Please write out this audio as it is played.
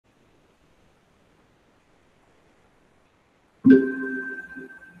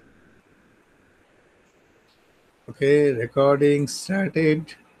Okay, recording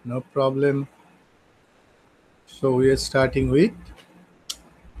started, no problem. So we are starting with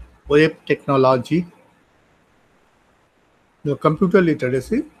web technology, the computer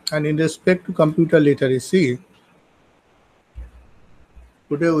literacy, and in respect to computer literacy,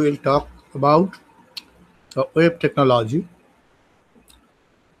 today we will talk about web technology.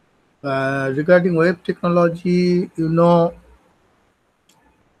 Regarding web technology,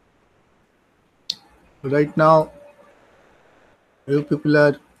 right now you people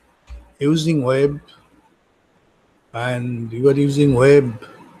are using web, and you are using web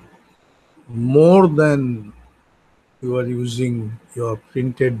more than you are using your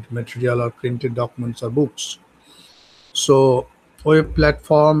printed material or printed documents or books. So web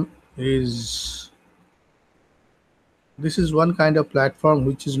platform is this is one kind of platform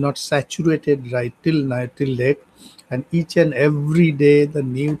which is not saturated right till now till date, and each and every day the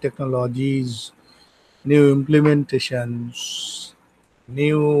new technologies, new implementations,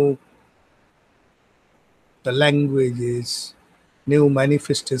 new the languages, new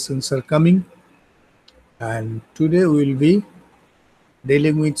manifestations are coming. And today we will be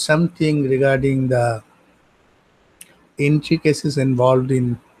dealing with something regarding the intricacies involved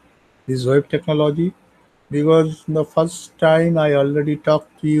in this web technology, because the first time I already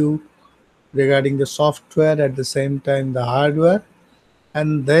talked to you regarding the software, at the same time the hardware,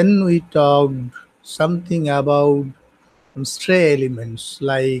 and then we talked something about stray elements,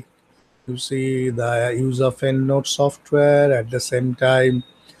 like you see the use of EndNote software, at the same time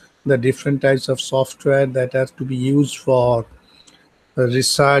the different types of software that are to be used for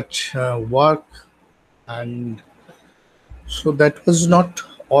research work. And so that was not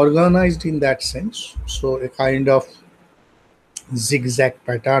organized in that sense, so a kind of zigzag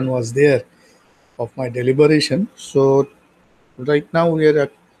pattern was there of my deliberation. So right now we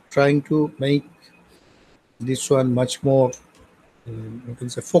are trying to make this one much more, you can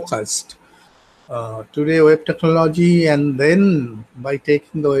say, focused. Today web technology, and then by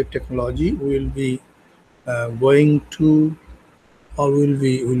taking the web technology we will be going to, or will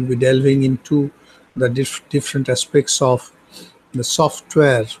be delving into the different aspects of the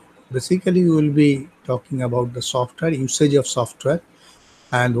software. Basically we will be talking about the software usage of software,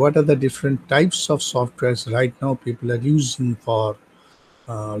 and what are the different types of softwares right now people are using for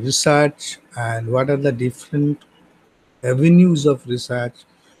research, and what are the different avenues of research,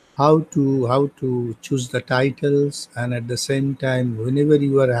 how to choose the titles, and at the same time whenever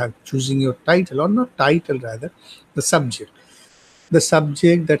you are choosing your title, or not title, rather the subject,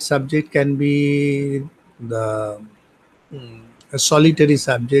 that subject can be the a solitary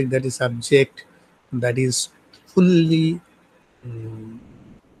subject, that is subject that is fully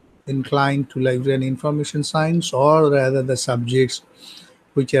inclined to library and information science, or rather the subjects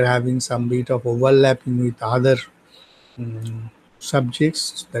which are having some bit of overlapping with other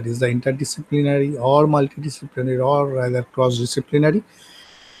subjects, that is the interdisciplinary or multidisciplinary or rather cross-disciplinary.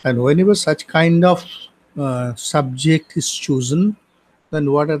 And whenever such kind of subject is chosen, then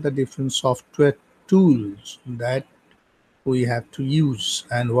what are the different software tools that we have to use,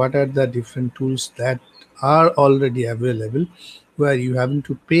 and what are the different tools that are already available where you haven't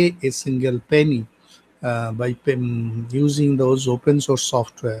to pay a single penny by using those open source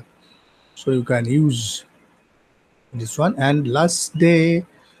software. So you can use this one. And last day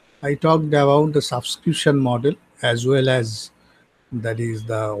I talked about the subscription model, as well as that is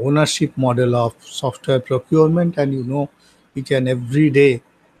the ownership model of software procurement. And each and every day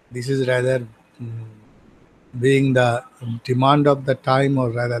this is rather being the demand of the time, or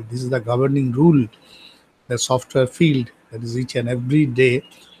rather this is the governing rule, the software field, that is each and every day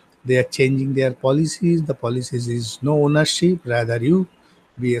they are changing their policies. The policies is no ownership, rather you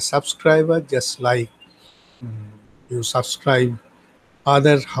be a subscriber, just like you subscribe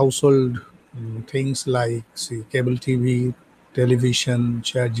other household things like, see, cable TV, television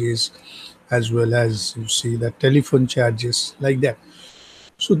charges, as well as you see the telephone charges, like that.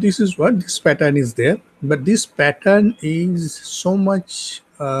 So this is what this pattern is there, but this pattern is so much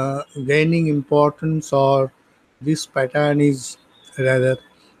gaining importance, or this pattern is rather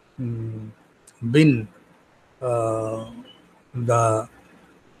been uh, the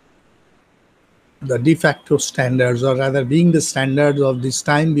de facto standards, or rather being the standards of this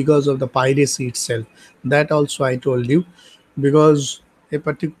time, because of the piracy itself. That also I told you, because a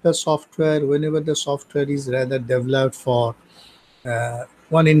particular software, whenever the software is rather developed for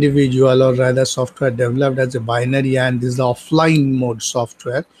one individual, or rather software developed as a binary, and this is the offline mode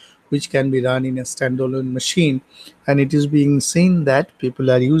software which can be run in a standalone machine, and it is being seen that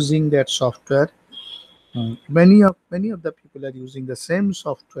people are using that software. Many of the people are using the same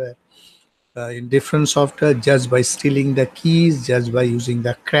software in different software just by stealing the keys, just by using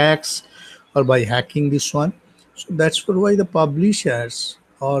the cracks, or by hacking this one. So that's why the publishers,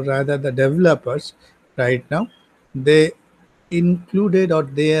 or rather the developers, right now, they included, or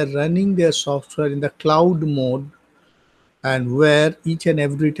they are running their software in the cloud mode, and where each and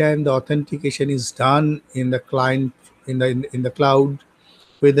every time the authentication is done in the client, in the cloud,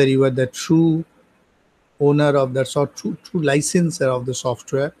 whether you are the true owner of the true licensor of the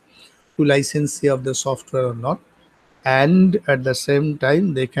software, true licensee of the software or not. And at the same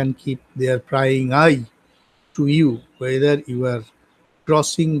time, they can keep their prying eye to you, whether you are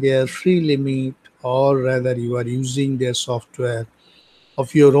crossing their free limit, or rather you are using their software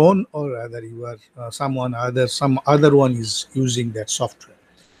of your own, or rather you are some other one is using that software.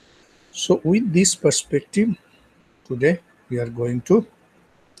 So with this perspective, today we are going to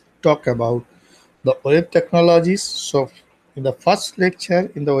talk about the web technologies. So in the first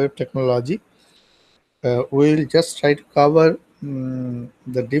lecture in the web technology, we'll just try to cover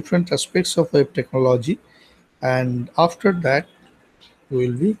the different aspects of web technology, and after that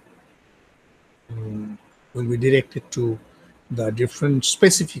we will be directed to the different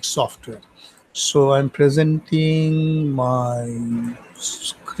specific software. So I'm presenting my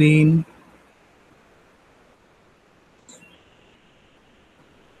screen.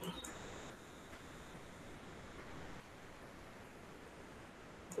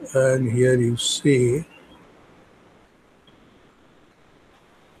 And here you see,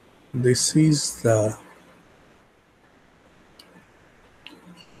 this is the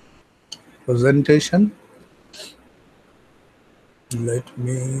presentation. Let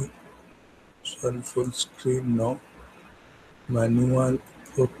me turn full screen now. Manual,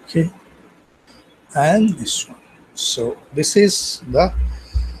 okay, and this one. So this is the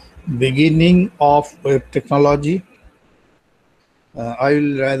beginning of web technology. I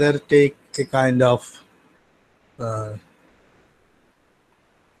will rather take a kind of uh,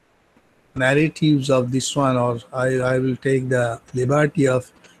 narratives of this one, or I will take the liberty of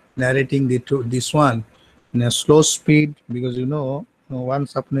narrating this one in a slow speed, because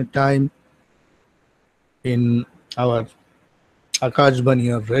once upon a time in our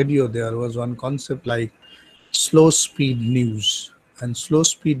Akashbani or radio, there was one concept like slow speed news. And slow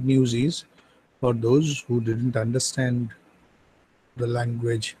speed news is for those who didn't understand the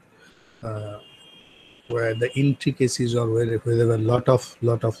language, where the intricacies, or where a lot of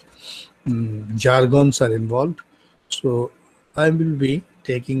jargons are involved. So I will be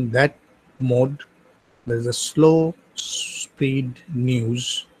taking that mode. There's a slow speed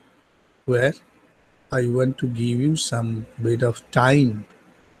news where I want to give you some bit of time.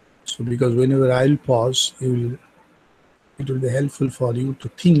 So because whenever I'll pause, it will be helpful for you to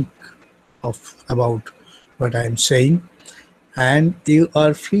think about what I am saying. And you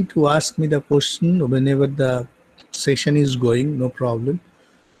are free to ask me the question whenever the session is going, no problem.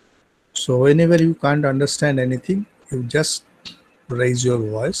 So whenever you can't understand anything, you just raise your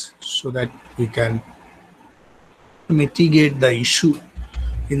voice so that we can mitigate the issue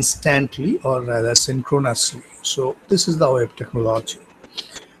instantly, or rather synchronously. So this is the web technology.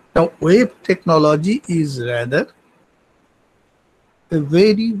 Now, web technology is rather a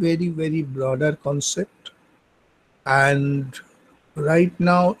very broader concept. And right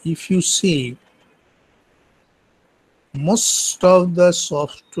now, if you see, most of the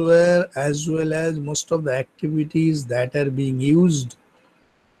software as well as most of the activities that are being used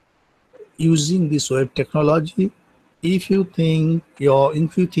using this web technology, if you think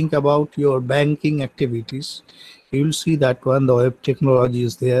about your banking activities, you will see that one, the web technology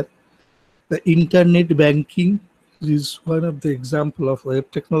is there. The internet banking is one of the example of web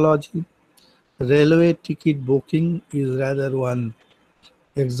technology. Railway ticket booking is rather one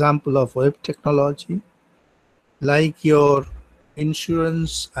example of web technology. Like your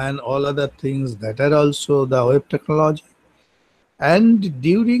insurance and all other things, that are also the web technology. And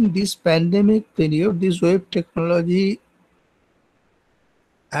during this pandemic period, this web technology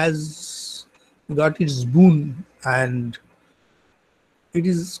has got its boon, and it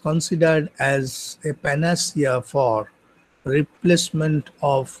is considered as a panacea for replacement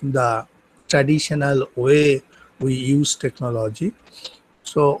of the traditional way we use technology.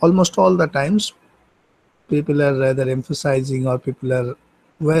 So almost all the times, people are rather emphasizing, or people are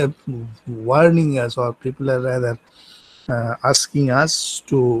warning us, or people are rather asking us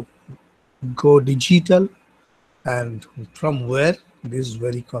to go digital. And from where this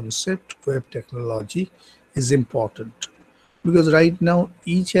very concept, web technology, is important. Because right now,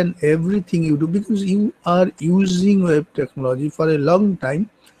 each and everything you do, because you are using web technology for a long time,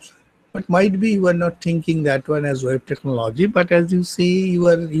 But might be you are not thinking that one as web technology, but as you see, you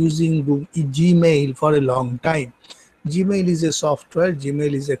are using Gmail for a long time. Gmail is a software,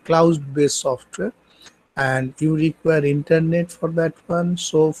 Gmail is a cloud-based software, and you require internet for that one.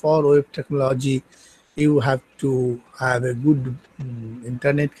 So for web technology, you have to have a good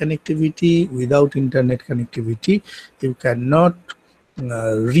internet connectivity. Without internet connectivity, you cannot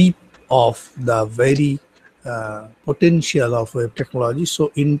reap off the very potential of web technology.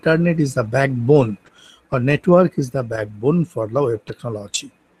 So internet is the backbone, or network is the backbone for the web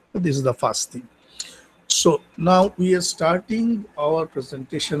technology. So this is the first thing. So now we are starting our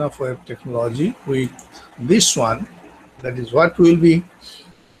presentation of web technology with this one. That is what we'll be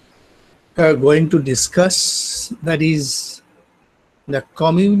going to discuss. That is the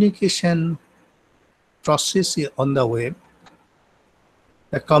communication process on the web,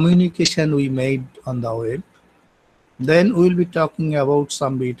 the communication we made on the web. Then we'll be talking about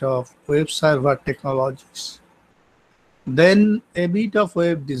some bit of web server technologies. Then a bit of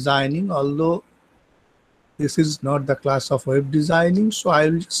web designing, although this is not the class of web designing. So I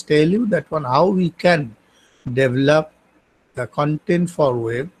will just tell you that one, how we can develop the content for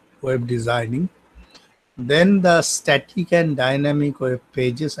web designing. Then the static and dynamic web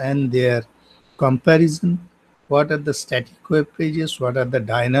pages and their comparison. What are the static web pages? What are the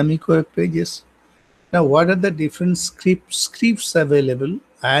dynamic web pages? Now, what are the different scripts available,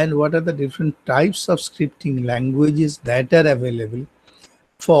 and what are the different types of scripting languages that are available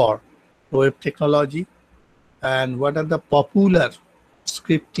for web technology, and what are the popular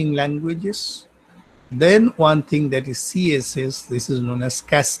scripting languages? Then one thing, that is CSS. This is known as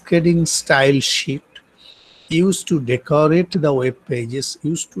cascading style sheet, used to decorate the web pages,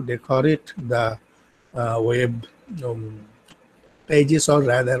 used to decorate the web pages, or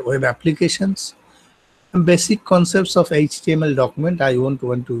rather web applications. Basic concepts of HTML document. I won't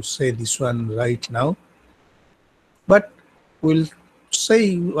want to say this one right now, but I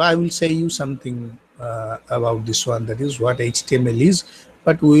will say you something about this one, that is what HTML is,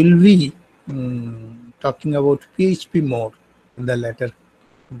 but we will be talking about PHP more in the later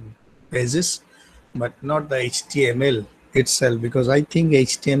pages, but not the HTML itself, because I think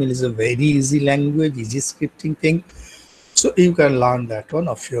HTML is a very easy language, easy scripting thing, so you can learn that one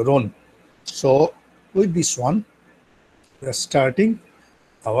of your own. So with this one, we are starting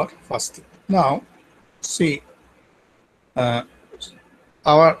our first thing. Now see, our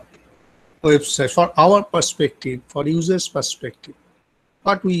website, for our perspective, for users perspective,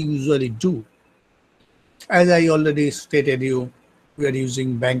 what we usually do, as I already stated you, we are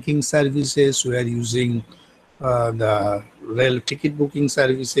using banking services, we are using the rail ticket booking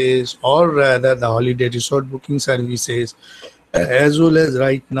services, or rather the holiday resort booking services, as well as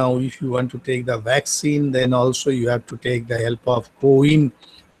right now, if you want to take the vaccine, then also you have to take the help of CoWIN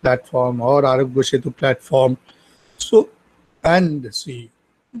platform or Arogya Setu platform. So, and see,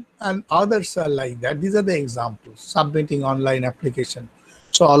 and others are like that. These are the examples. Submitting online application.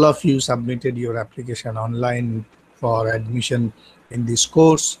 So all of you submitted your application online for admission in this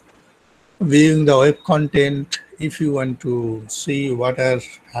course. Viewing the web content, if you want to see what are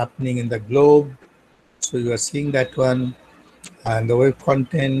happening in the globe, so you are seeing that one. And the web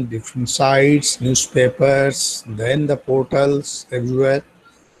content, different sites, newspapers, then the portals everywhere.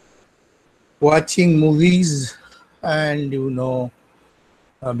 Watching movies, and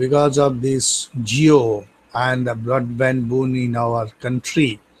because of this Geo and the broadband boom in our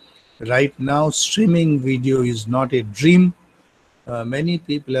country, right now streaming video is not a dream. Many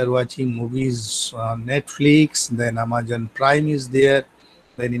people are watching movies on Netflix, then Amazon Prime is there,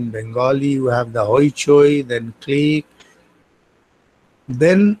 then in Bengali you have the Hoichoi, then Click,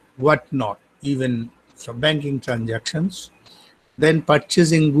 then whatnot, even for banking transactions, then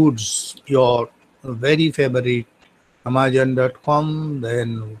purchasing goods, your very favorite Amazon.com,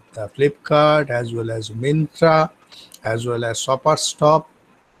 then Flipkart, as well as Myntra, as well as Shopperstop,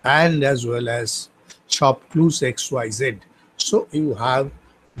 and as well as ShopClues XYZ. So you have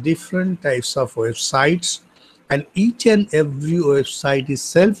different types of websites, and each and every website is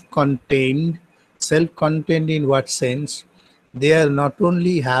self-contained. Self-contained in what sense? They are not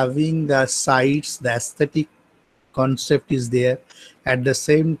only having the sites, the aesthetic concept is there, at the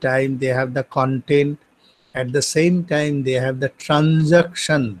same time they have the content, at the same time they have the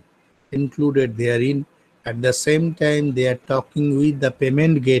transaction included therein, at the same time they are talking with the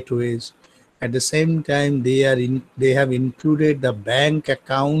payment gateways, at the same time they have included the bank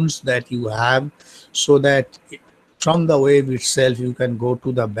accounts that you have, so that from the web itself you can go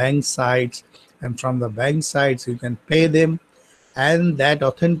to the bank sites, and from the bank sites you can pay them. and that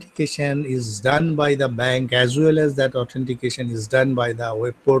authentication is done by the bank, as well as that authentication is done by the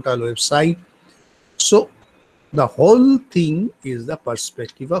web portal website. So the whole thing is the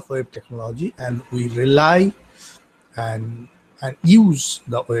perspective of web technology, and we rely and use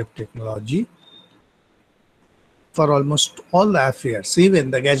the web technology for almost all the affairs,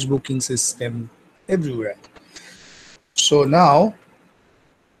 even the gas booking system, everywhere. So now,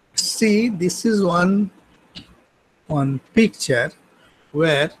 see, this is one picture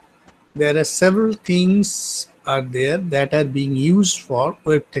where there are several things are there that are being used for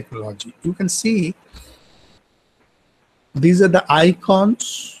web technology. You can see these are the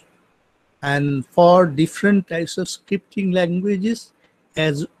icons, and for different types of scripting languages,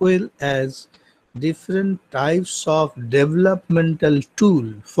 as well as different types of developmental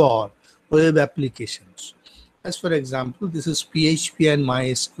tool for web applications. As for example, this is PHP and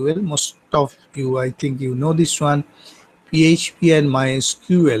MySQL. Most of you, I think you know this one. PHP and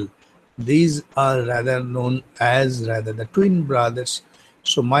MySQL, these are rather known as the twin brothers.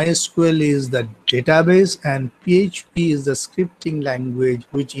 So MySQL is the database and PHP is the scripting language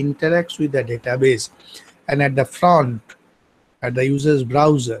which interacts with the database. And at the front, at the user's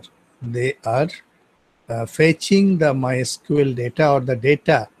browser, they are fetching the MySQL data, or the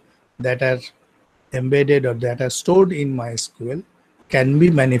data that are embedded or that are stored in MySQL can be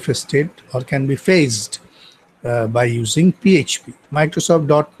manifested or can be fetched by using PHP.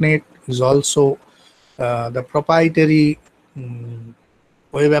 Microsoft.NET is also the proprietary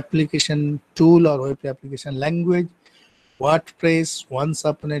web application tool or web application language. WordPress, once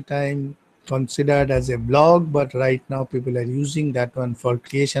upon a time considered as a blog, but right now people are using that one for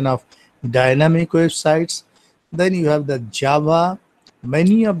creation of dynamic websites. Then you have the Java.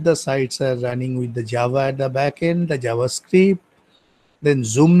 Many of the sites are running with the Java at the back end, the JavaScript. Then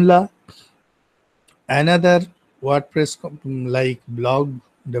Joomla, another WordPress like blog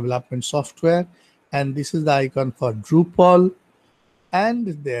development software, and this is the icon for Drupal, and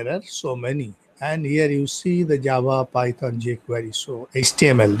there are so many. And here you see the Java, Python, jQuery, so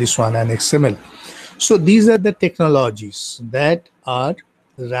HTML, this one, and XML. So these are the technologies that are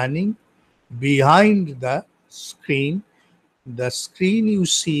running behind the screen. The screen you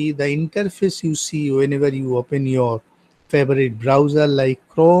see, the interface you see whenever you open your favorite browser like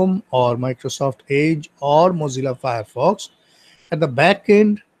Chrome or Microsoft Edge or Mozilla Firefox. At the back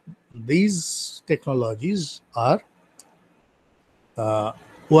end, these technologies are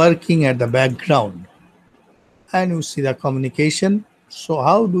working at the background. And you see the communication. So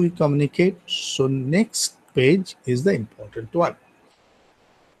how do we communicate? So next page is the important one.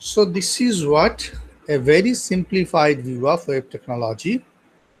 So this is what a very simplified view of web technology,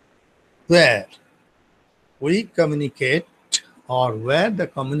 where we communicate, or where the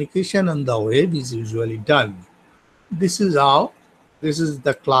communication on the web is usually done. This is how, this is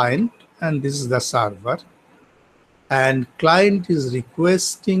the client and this is the server, and client is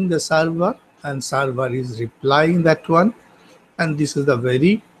requesting the server and server is replying that one. And this is the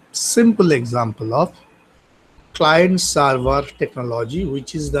very simple example of client server technology,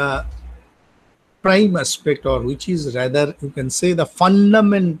 which is the prime aspect, or which is rather, you can say, the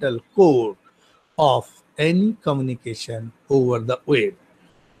fundamental core of any communication over the web.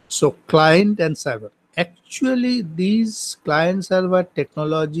 So client and server. Actually, these client server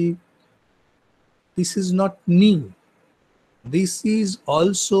technology, this is not new. This is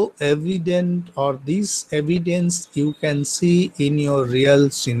also evident, or this evidence you can see in your real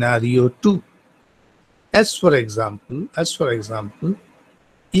scenario too. As for example,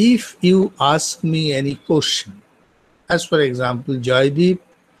 if you ask me any question, as for example, Joydeep,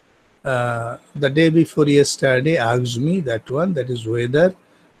 the day before yesterday asked me that one, that is whether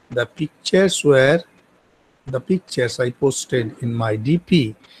the pictures I posted in my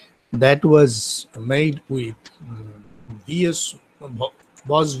DP, that was made with VS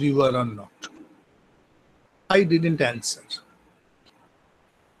Boss Viewer or not. I didn't answer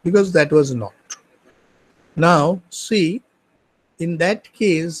because that was not. Now see, in that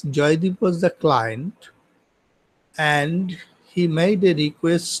case, Joydeep was the client and he made a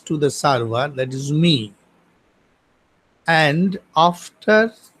request to the server, that is me. And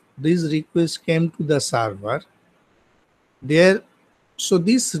after this request came to the server, so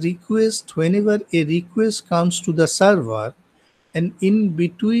this request, whenever a request comes to the server, and in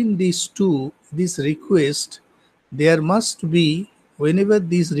between these two, this request, there must be, whenever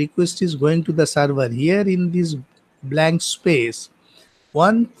this request is going to the server, here in this blank space,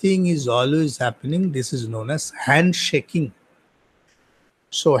 one thing is always happening. This is known as handshaking.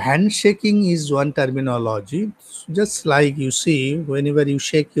 So handshaking is one terminology. Just like you see, whenever you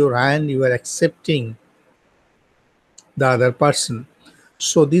shake your hand, you are accepting the other person.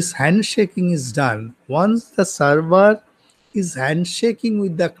 So this handshaking is done. Once the server is handshaking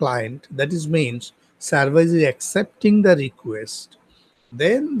with the client, that is means server is accepting the request.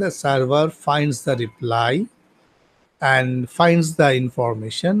 Then the server finds the reply and finds the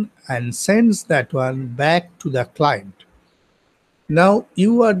information and sends that one back to the client. Now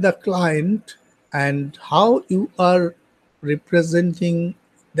you are the client, and how you are representing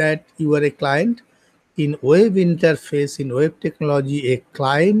that you are a client in web interface, in web technology, a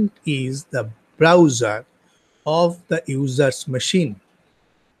client is the browser of the user's machine.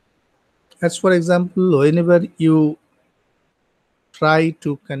 As for example, whenever you try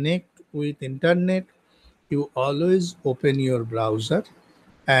to connect with internet, you always open your browser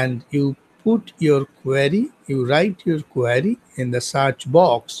and you put your query, you write your query in the search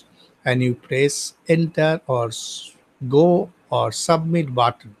box and you press enter or go or submit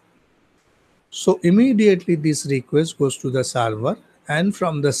button. So immediately this request goes to the server, and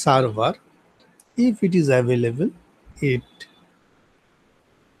from the server, if it is available, it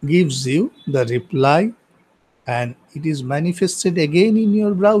gives you the reply and it is manifested again in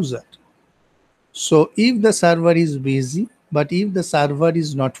your browser. So if the server is busy, but if the server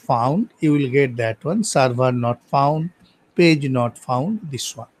is not found, you will get that one, server not found, page not found,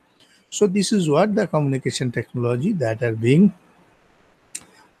 this one. So this is what the communication technology that are being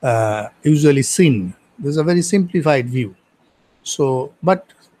usually seen. This is a very simplified view. So, but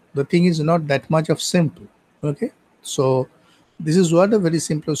the thing is not that much of simple. Okay. So this is what a very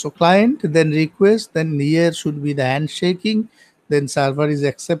simple. So client, then request, then here should be the handshaking, then server is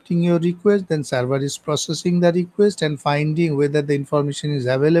accepting your request, then server is processing the request and finding whether the information is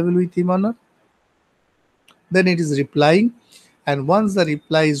available with him or not. Then it is replying, and once the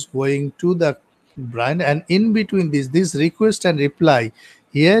reply is going to the brand, and in between this request and reply,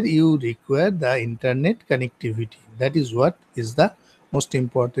 here you require the internet connectivity. That is what is the most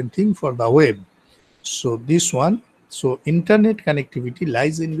important thing for the web. So this one, so internet connectivity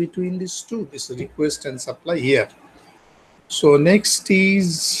lies in between these two, this request and supply here. So next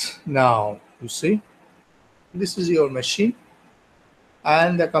is, now you see, this is your machine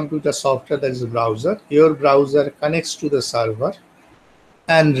and the computer software, that is the browser. Your browser connects to the server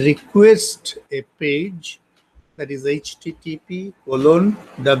and requests a page, that is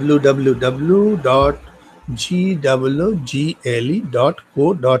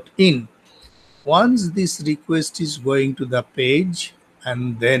http://www.gwgle.co.in. Once this request is going to the page,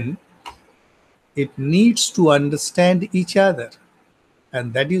 and then it needs to understand each other,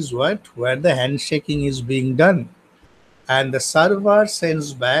 and that is what where the handshaking is being done, and the server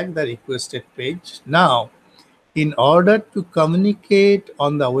sends back the requested page. Now in order to communicate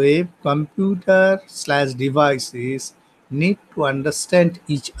on the web, computer/devices need to understand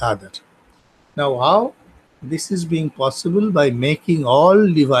each other. Now how this is being possible? By making all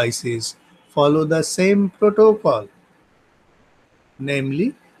devices follow the same protocol,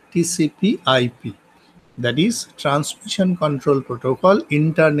 namely TCP/IP, that is Transmission Control Protocol,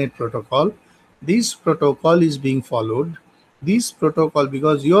 Internet Protocol. This protocol is being followed. This protocol,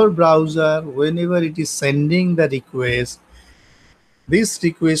 because your browser, whenever it is sending the request, this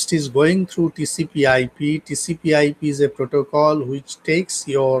request is going through TCP/IP. TCP/IP is a protocol which takes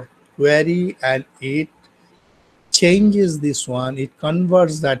your query and it changes this one, it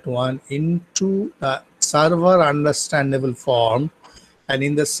converts that one into the server understandable form, and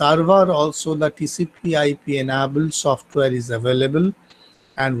in the server also the TCP/IP enabled software is available,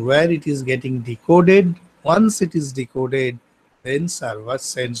 and where it is getting decoded. Once it is decoded, then server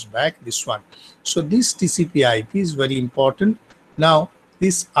sends back this one. So this TCP/IP is very important. Now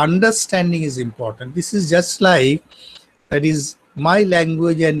this understanding is important. This is just like, that is, my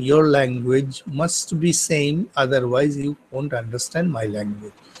language and your language must be same, otherwise you won't understand my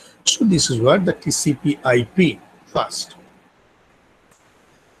language. So this is what the TCP/IP first.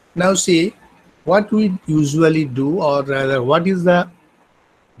 Now see what we usually do, or rather what is the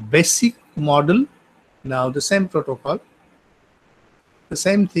basic model. Now the same protocol, the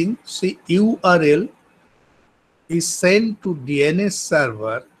same thing. See, URL is sent to DNS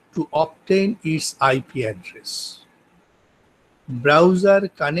server to obtain its IP address. Browser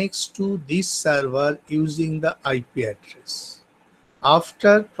connects to this server using the IP address.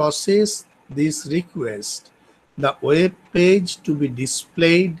 After process this request, the web page to be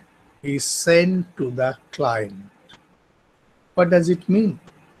displayed is sent to the client. What does it mean?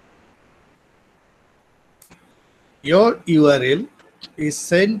 Your URL is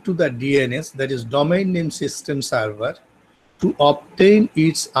sent to the DNS, that is domain name system server, to obtain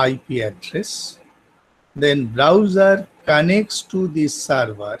its IP address. Then browser connects to this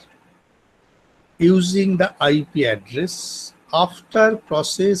server using the IP address. After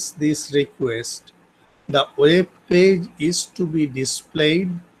process this request, the web page is to be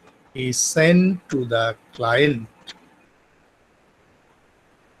displayed, is sent to the client.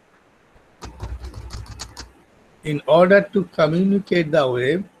 In order to communicate the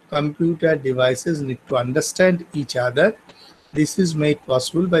web, computer devices need to understand each other. This is made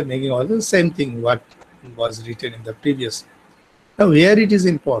possible by making all the same thing what was written in the previous. Now here it is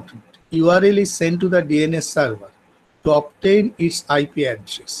important. URL is sent to the DNS server to obtain its IP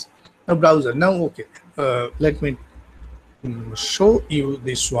address. Now browser. Now okay. Let me show you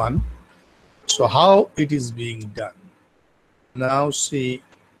this one. So how it is being done. Now see,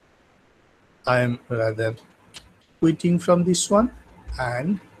 I am rather quitting from this one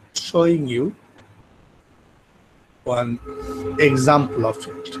and showing you one example of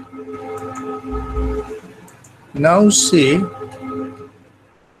it. Now see,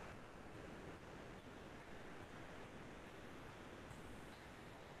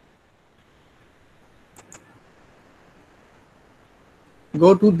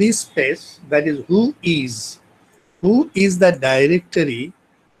 go to this page, that is who is the directory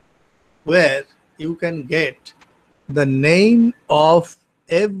where you can get the name of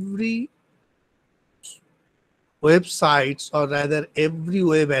every websites, or rather every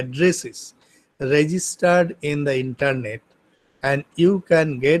web addresses registered in the internet, and you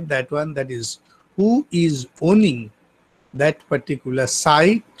can get that one, that is who is owning that particular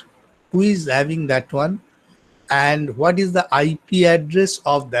site, who is having that one, and what is the IP address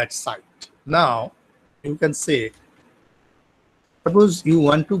of that site. Now you can say, suppose you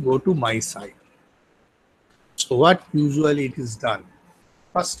want to go to my site. So what usually it is done?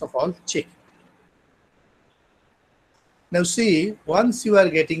 First of all, check. Now see, once you are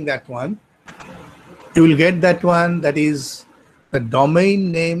getting that one, you will get that one, that is the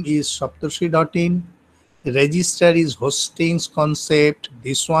domain name is saptarshi.in, register is hostings concept,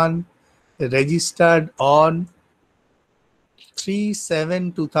 this one registered on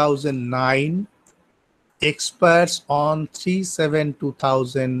 3/7/2009, expires on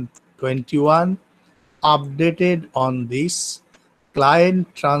 3/7/2021, updated on this,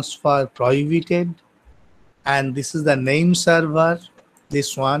 client transfer prohibited, and this is the name server,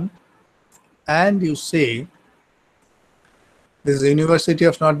 this one, and you say this is University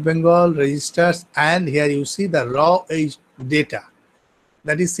of North Bengal registers, and here you see the raw age data,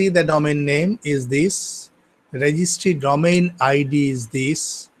 that is, see the domain name is this, registry domain ID is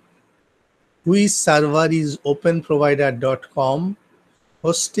this, which server is openprovider.com,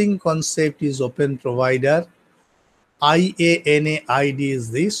 hosting concept is open provider, IANA ID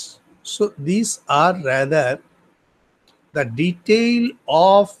is this. So these are rather the detail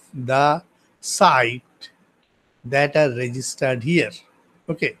of the site that are registered here.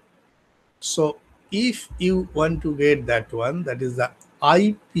 Okay, so if you want to get that one, that is the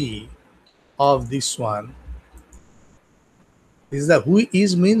IP of this one, this is the who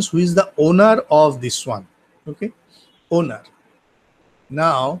is, means who is the owner of this one. Okay, owner.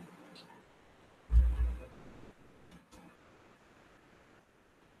 Now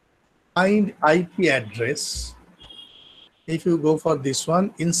find IP address. If you go for this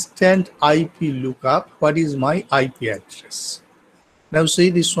one, instant IP lookup, what is my IP address? Now see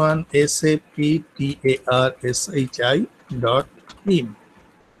this one, saptarshi.in.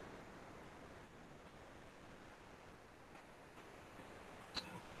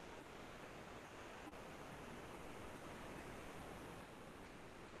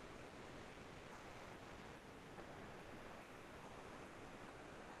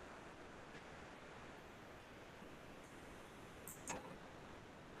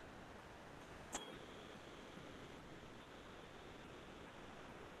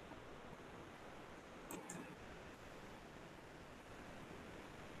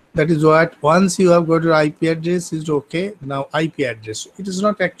 That is what, once you have got your IP address is okay. Now IP address, it is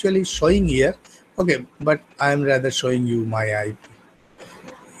not actually showing here. Okay, but I am rather showing you my IP.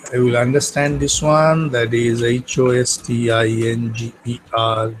 I will understand this one, that is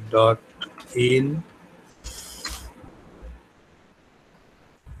hostinger.in,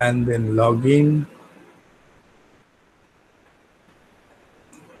 and then login.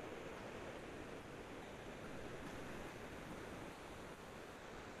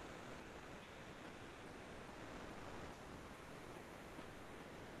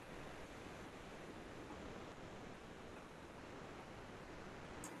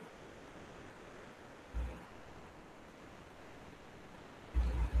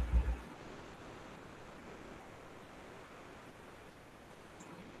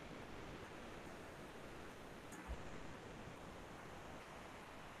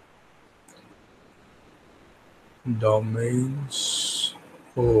 domains.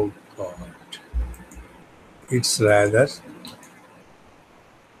 Oh God, it's rather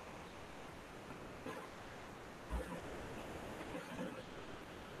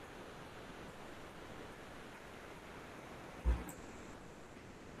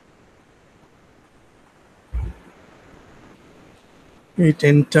it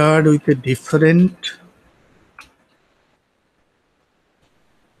entered with a different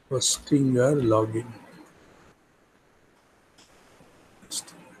Hostinger login.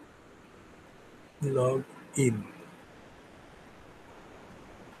 Log in.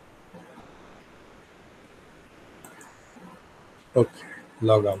 Okay,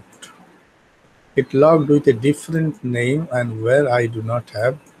 log out. It logged with a different name and where I do not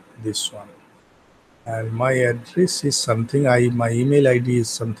have this one. And my address is something, my email ID is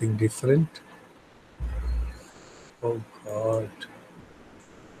something different. Oh God.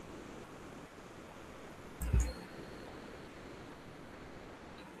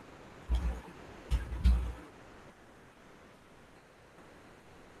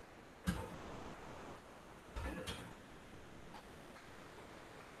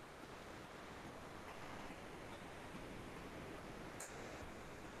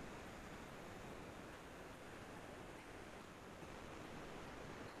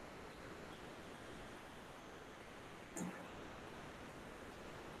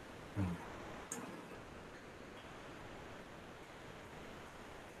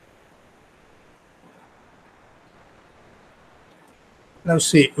 Now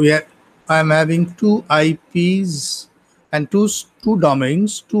see, I'm having two IPs and two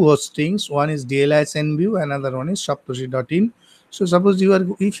domains, two hostings. One is DLIS NView, another one is shoptoshi.in. So suppose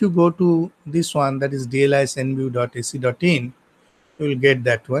if you go to this one, that is dlisnview.ac.in, you will get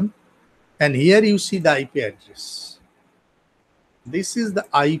that one. And here you see the IP address. This is the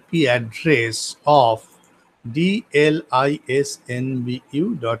IP address of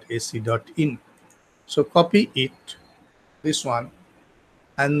dlisnvu.ac.in. So copy it, this one,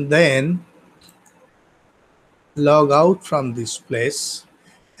 and then log out from this place,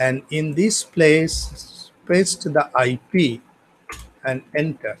 and in this place paste the IP and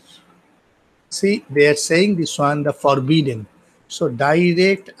enter. See, they are saying this one the forbidden. So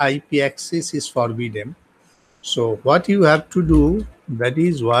direct IP access is forbidden. So what you have to do, that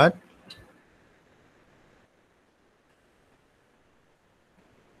is what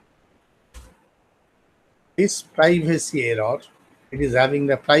is privacy error. It is having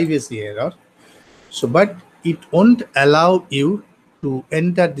the privacy error. So, but it won't allow you to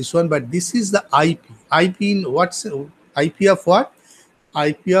enter this one, but this is the IP. IP in what's IP of what?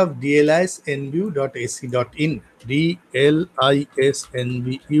 IP of dlisnvu.ac.in.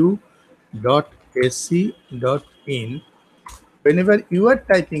 dlisnvu.ac.in. Whenever you are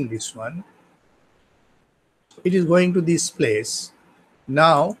typing this one, it is going to this place.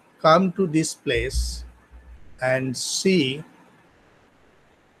 Now come to this place and see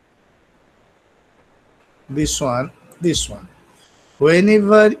this one, this one.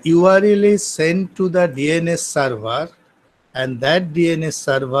 Whenever URL is sent to the DNS server, and that DNS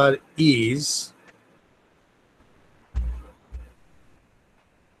server is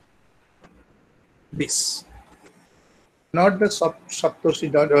this, not the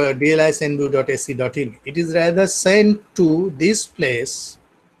dlisnvu.ac.in. It is rather sent to this place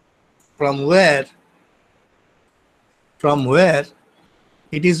from where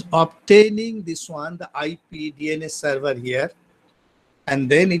it is obtaining this one, the IP DNS server here, and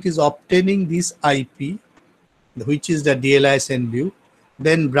then it is obtaining this IP, which is the dlisnvu.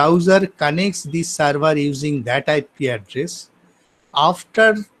 Then browser connects this server using that IP address.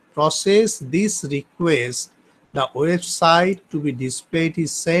 After process this request, the website to be displayed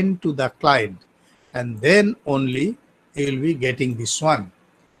is sent to the client, and then only you will be getting this one.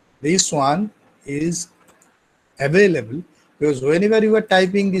 This one is available because whenever you are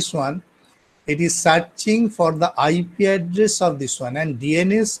typing this one, it is searching for the IP address of this one, and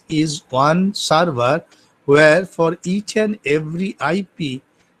DNS is one server where for each and every IP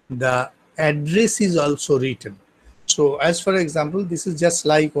the address is also written. So as for example, this is just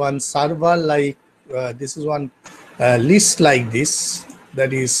like one server, like this is one list like this,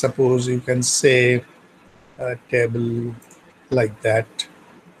 that is, suppose you can say a table like that.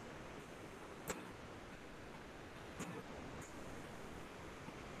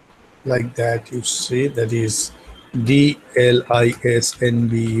 Like that, you see, that is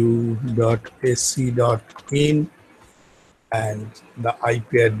dlisnvu.ac.in, and the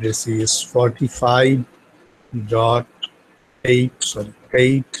IP address is 45.8, sorry,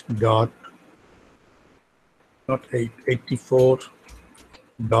 8 dot, not 8,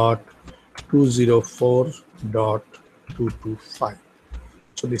 84.12 204.225.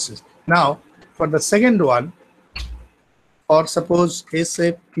 So this is now for the second one, or suppose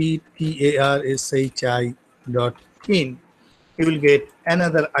saptarshi.in, you will get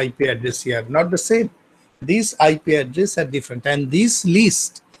another IP address here, not the same. These IP addresses are different, and this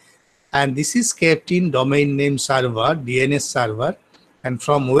list, and this is kept in domain name server, DNS server, and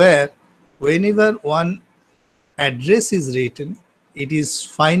from where whenever one address is written, it is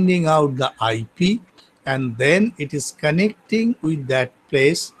finding out the IP, and then it is connecting with that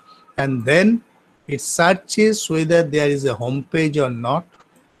place, and then it searches whether there is a home page or not,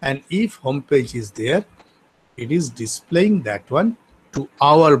 and if home page is there, it is displaying that one to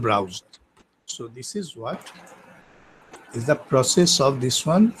our browser. So this is what is the process of this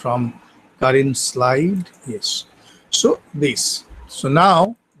one from current slide. Yes. So this. So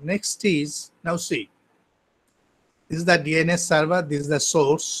now next is, now see, this is the DNS server, this is the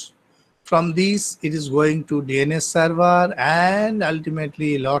source. From this, it is going to DNS server, and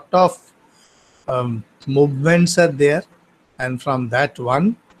ultimately a lot of movements are there. And from that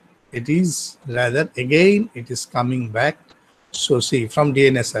one, it is rather again, it is coming back. So see, from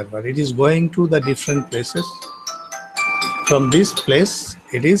DNS server, it is going to the different places. From this place,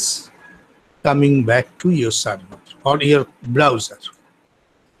 it is coming back to your server or your browser.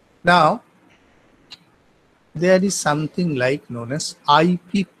 Now, there is something like known as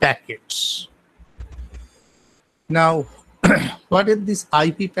IP packets. Now, what are these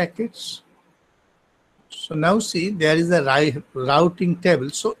IP packets? So now see, there is a routing table.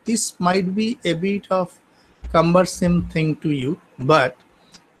 So this might be a bit of cumbersome thing to you, but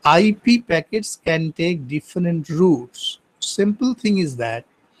IP packets can take different routes. Simple thing is that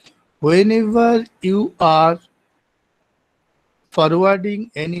whenever you are forwarding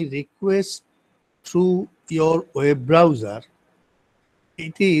any request through your web browser,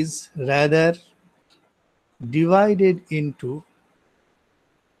 it is rather divided into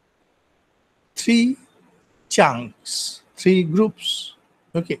three chunks, three groups.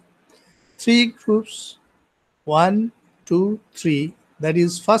 Okay, three groups, 1, 2, 3. That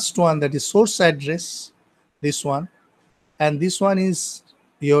is first one, that is source address, this one, and this one is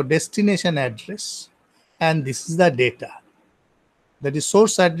your destination address, and this is the data. That is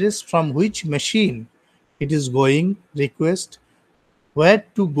source address, from which machine it is going, request, where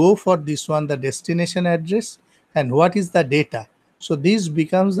to go for this one, the destination address, and what is the data. So this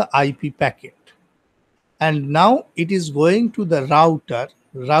becomes the IP packet. And now it is going to the router.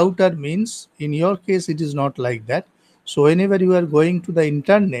 Router means, in your case, it is not like that. So whenever you are going to the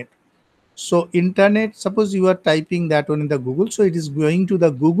internet, so internet, suppose you are typing that one in the Google, so it is going to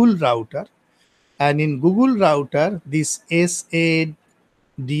the Google router. And in Google router, this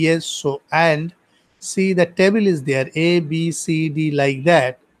SADS, so, and see the table is there, A, B, C, D, like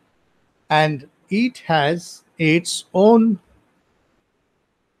that. And it has its own.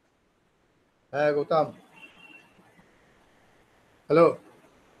 Gautam. Hello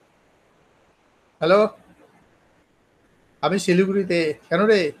hello, আমি শিলিগুড়িতে। কেন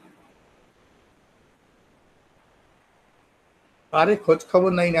রে? আরে খোঁজ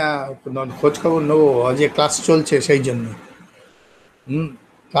খবর নাই না, খোঁজ খবর নেবো, আজ ক্লাস চলছে সেই জন্য।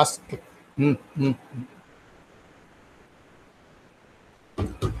 Class. Hmm hmm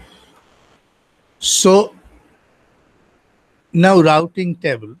So now routing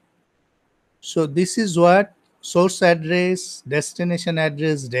table. So this is what source address, destination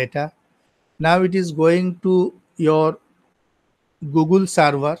address, data. Now it is going to your Google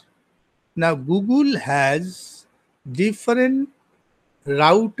server. Now Google has different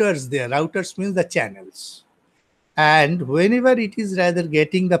routers there. Routers means the channels. And whenever it is rather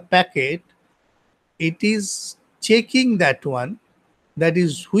getting the packet, it is checking that one, that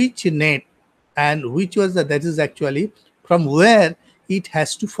is which net and which was the, that is actually from where it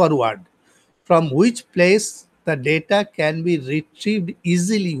has to forward, from which place the data can be retrieved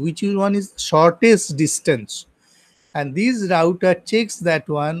easily, which one is shortest distance. And this router checks that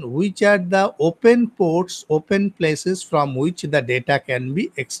one, which are the open ports, open places from which the data can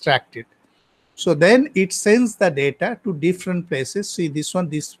be extracted. So then it sends the data to different places. See this one,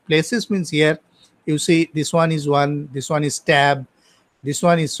 these places means here, you see this one is one, this one is tab, this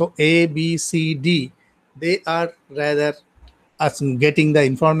one is so A, B, C, D. They are rather us getting the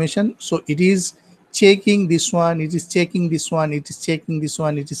information. So it is checking this one, it is checking this one, it is checking this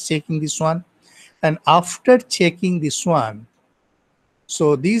one, it is checking this one. And after checking this one,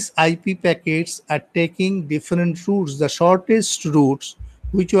 so these IP packets are taking different routes, the shortest routes,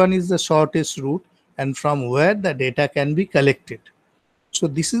 which one is the shortest route, and from where the data can be collected. So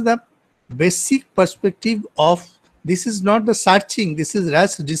this is the basic perspective of This is not the searching, this is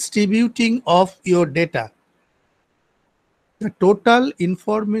just distributing of your data. The total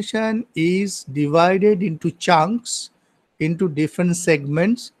information is divided into chunks, into different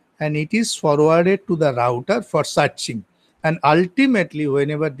segments, and it is forwarded to the router for searching. And ultimately,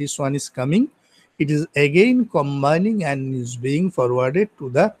 whenever this one is coming, it is again combining and is being forwarded to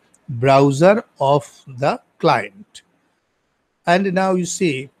the browser of the client. And now you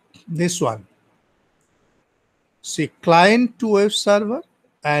see this one. See, client to web server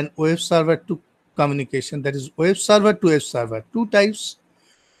and web server to communication, that is web server to web server. Two types.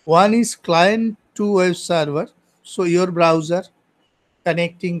 One is client to web server. So your browser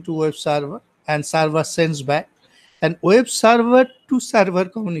connecting to web server and server sends back. And web server to server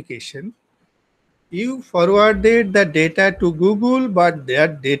communication, you forwarded the data to Google, but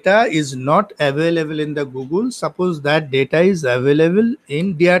that data is not available in the Google. Suppose that data is available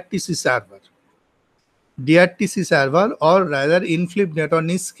in DRTC server. DRTC server, or rather InflipNet or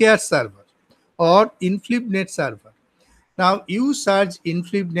Niscare server or InflipNet server. Now you search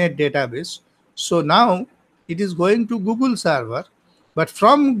InflipNet database. So now it is going to Google server, but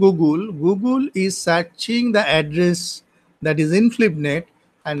from Google, Google is searching the address that is InflipNet,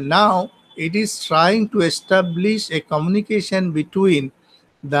 and now it is trying to establish a communication between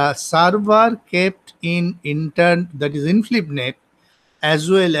the server kept in intern, that is InflipNet, as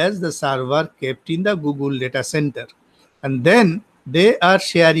well as the server kept in the Google data center. And then they are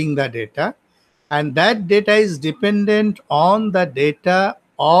sharing the data, and that data is dependent on the data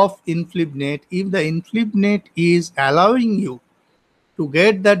of InflipNet. If the InflipNet is allowing you to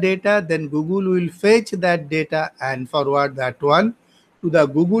get the data, then Google will fetch that data and forward that one to the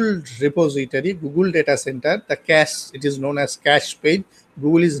Google repository, Google data center, the cache. It is known as cache page.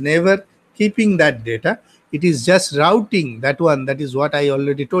 Google is never keeping that data. It is just routing that one. That is what I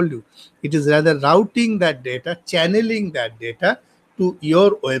already told you. It is rather routing that data, channeling that data to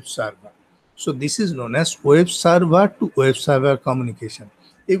your web server. So this is known as web server to web server communication.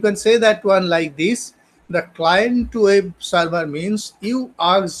 You can say that one like this. The client to web server means you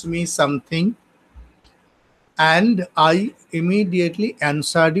asked me something and I immediately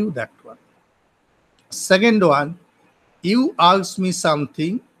answered you that one. Second one, you asked me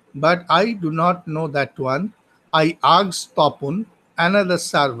something, but I do not know that one. I asked Tapun, another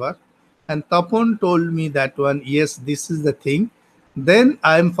server, and Tapun told me that one, yes, this is the thing. Then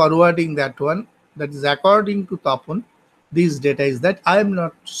I am forwarding that one. That is according to Tapun. This data is that I am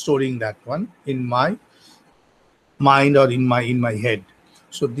not storing that one in my mind or in my head.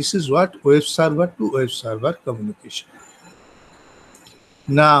 So this is what web server to web server communication.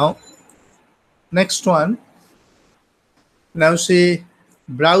 Now, next one. Now say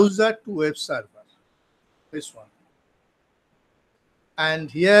browser to web server. This one. And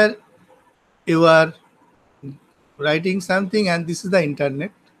here you are writing something, and this is the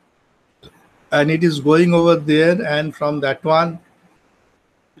internet. And it is going over there, and from that one,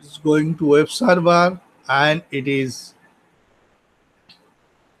 it's going to web server, and it is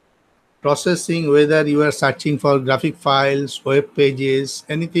processing whether you are searching for graphic files, web pages,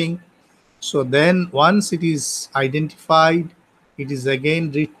 anything. So then once it is identified, it is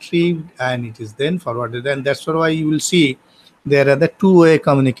again retrieved and it is then forwarded. And that's why you will see there are the two-way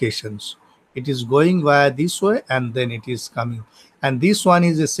communications. It is going via this way and then it is coming. And this one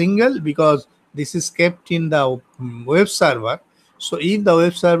is a single because this is kept in the web server. So if the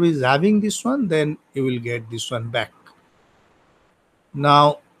web server is having this one, then you will get this one back.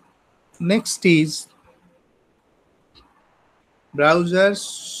 Now, next is browsers.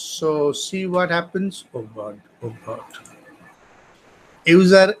 So see what happens. Oh God.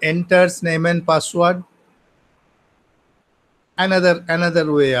 User enters name and password.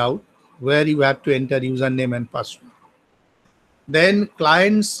 Another way out where you have to enter username and password. Then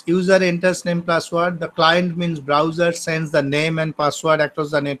client's user enters name password. The client means browser sends the name and password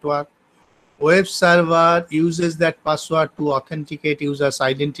across the network. Web server uses that password to authenticate user's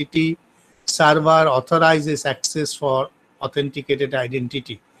identity. Server authorizes access for authenticated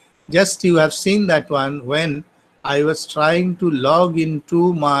identity. Just you have seen that one when I was trying to log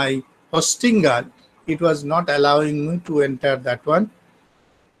into my Hostinger, it was not allowing me to enter that one.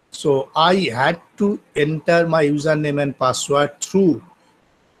 So I had to enter my username and password through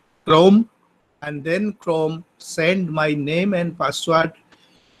Chrome, and then Chrome send my name and password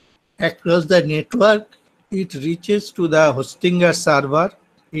across the network. It reaches to the Hostinger server.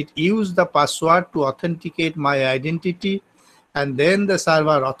 It uses the password to authenticate my identity, and then the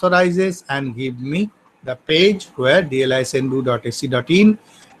server authorizes and give me the page where dlisendu.ac.in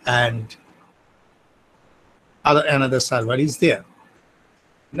and another server is there.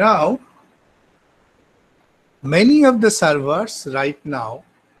 Now, Many of the servers right now,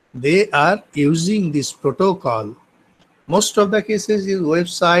 they are using this protocol. Most of the cases is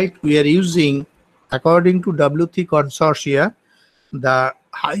website we are using, according to W3 consortia, the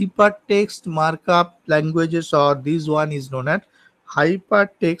hypertext markup languages, or this one is known as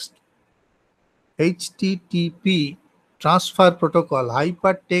hypertext HTTP transfer protocol,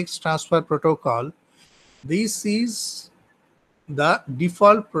 hypertext transfer protocol. This is the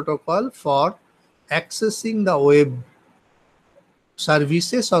default protocol for accessing the web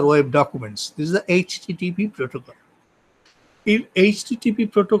services or web documents. This is the HTTP protocol. In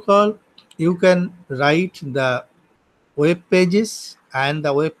HTTP protocol, you can write the web pages, and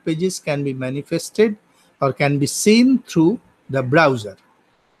the web pages can be manifested or can be seen through the browser.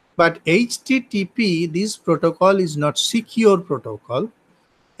 But HTTP, this protocol is not secure protocol.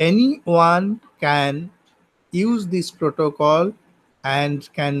 Anyone can use this protocol and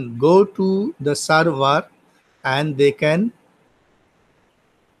can go to the server, and they can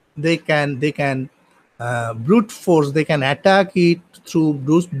brute force, they can attack it through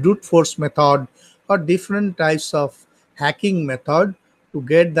brute force method or different types of hacking method to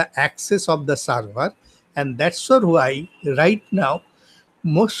get the access of the server. And that's why right now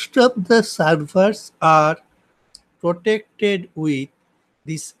most of the servers are protected with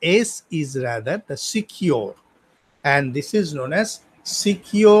this S is rather the secure, and this is known as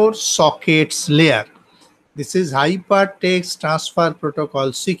secure sockets layer. This is hypertext transfer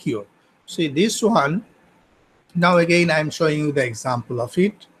protocol secure. See this one. Now again I am showing you the example of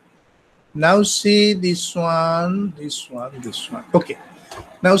it. Now see this one, this one, this one. Okay.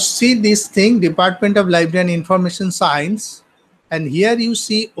 Now see this thing, Department of Library and Information Science, and here you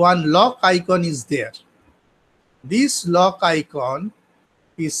see one lock icon is there. This lock icon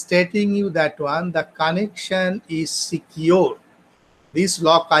is stating you that one, the connection is secure. This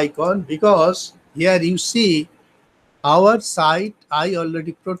lock icon, because here you see our site, I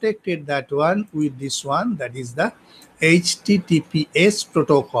already protected that one with this one, that is the HTTPS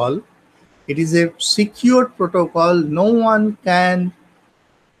protocol. It is a secure protocol. No one can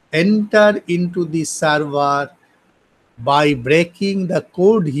enter into the server by breaking the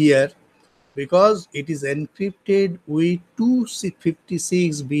code here, because it is encrypted with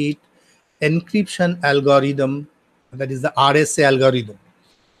 256-bit encryption algorithm, that is the RSA algorithm.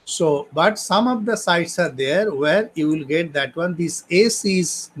 So, but some of the sites are there where you will get that one. This S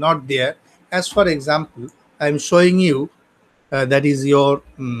is not there. As for example, I am showing you that is your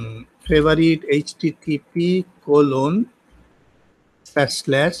favorite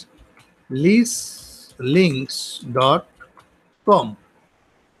http://listlinks.com.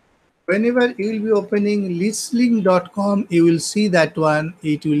 Whenever you will be opening listlink.com, you will see that one.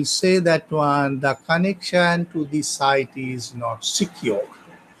 It will say that one, the connection to the site is not secure.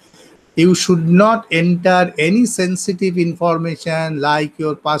 You should not enter any sensitive information like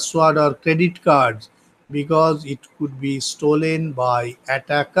your password or credit cards, because it could be stolen by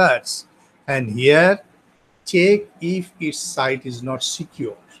attackers. And here, check if its site is not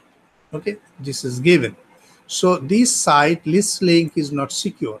secure. Okay, this is given. So this site, ListLink, is not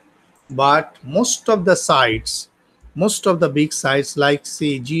secure. But most of the sites, most of the big sites like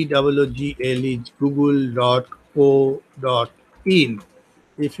say GWGL, google.co.in,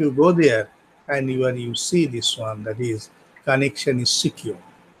 if you go there and you see this one, that is connection is secure.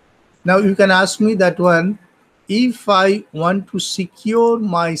 Now you can ask me that one, if I want to secure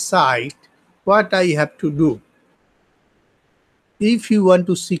my site, what I have to do? If you want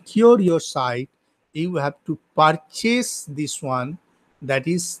to secure your site, you have to purchase this one, that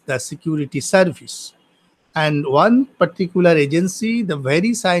is the security service. And one particular agency, the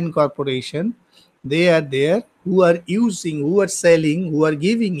VeriSign Corporation, they are there who are using, who are selling, who are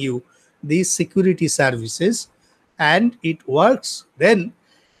giving you these security services, and it works. Then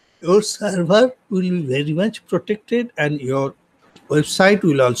your server will be very much protected, and your website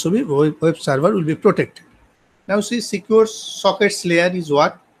will also be, web server will be protected. Now see, secure sockets layer is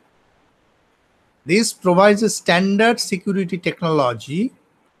what? This provides a standard security technology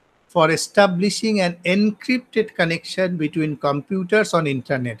for establishing an encrypted connection between computers on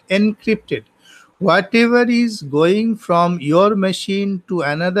internet. Encrypted. Whatever is going from your machine to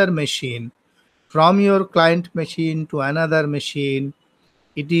another machine, from your client machine to another machine,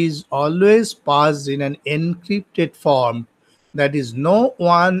 it is always passed in an encrypted form. That is, no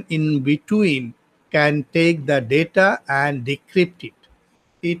one in between can take the data and decrypt it.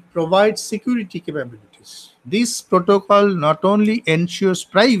 It provides security capabilities. This protocol not only ensures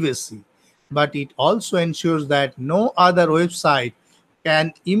privacy, but it also ensures that no other website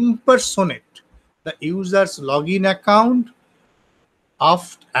can impersonate the user's login account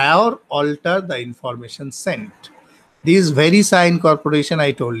or alter the information sent. This Verify Incorporation,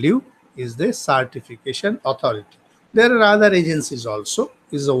 I told you, is the certification authority. There are other agencies also.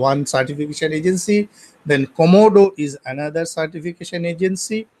 Is the one certification agency. Then Komodo is another certification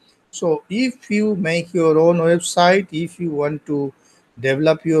agency. So if you make your own website, if you want to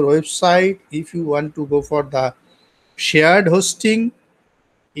develop your website, if you want to go for the shared hosting,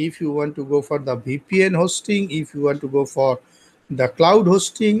 if you want to go for the VPN hosting, if you want to go for the cloud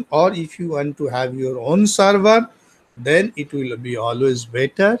hosting, or if you want to have your own server, then it will be always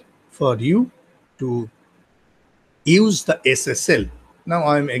better for you to use the SSL. Now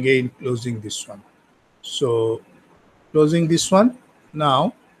I'm again closing this one. So closing this one.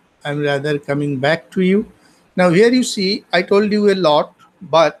 Now I'm rather coming back to you. Now here you see, I told you a lot,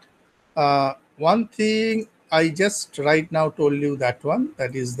 but one thing I just right now told you, that one,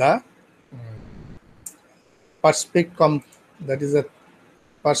 that is the perspective. That is a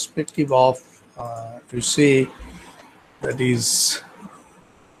perspective of you see, that is,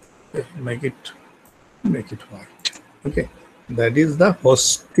 make it white. Okay, that is the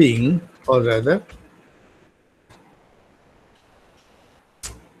hosting, or rather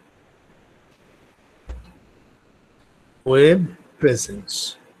web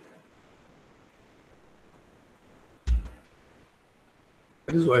presence.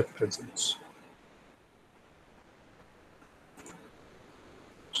 That is web presence.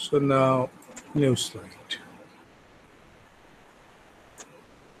 So now, new slide.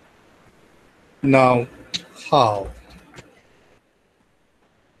 Now, how?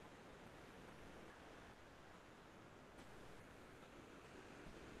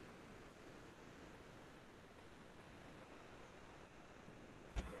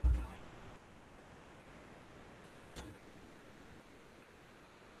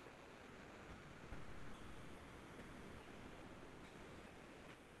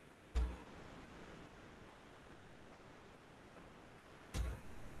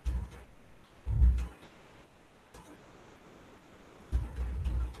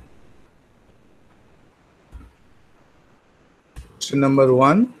 So number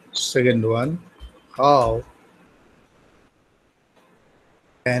one, second one, how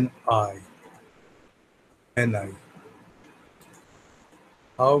can I?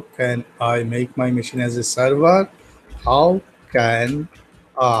 How can I make my machine as a server? How can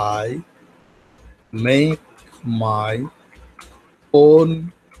I make my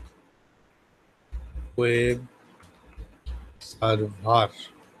own web server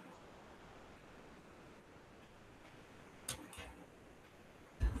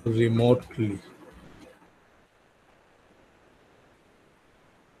remotely?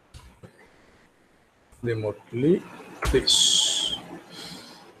 This.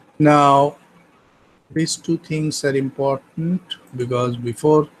 Now, these two things are important, because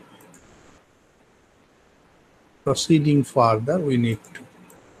before proceeding further, we need to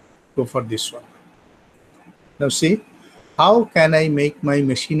go for this one. Now see, how can I make my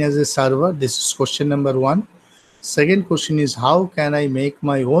machine as a server? This is question number one. Second question is, how can I make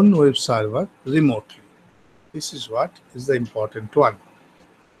my own web server remotely? This is what is the important one.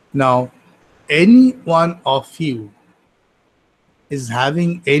 Now, any one of you is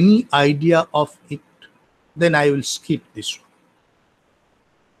having any idea of it, then I will skip this one.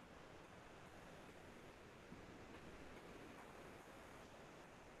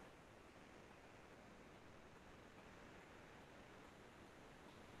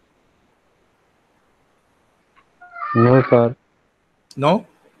 No, sir. No?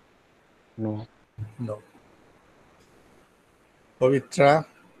 No. No. Pavitra?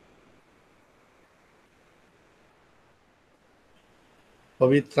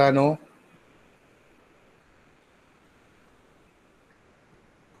 Pavitra, no?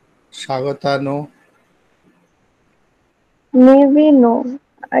 Shagata, no? Maybe no.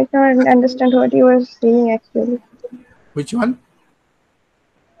 I can't understand what you were saying actually. Which one?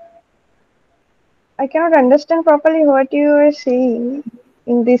 I cannot understand properly what you were saying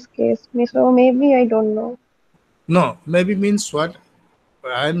in this case. So maybe I don't know. No, maybe means what?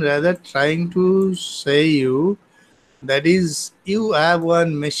 I'm rather trying to say you, that is, you have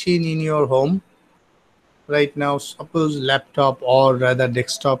one machine in your home right now, suppose laptop or rather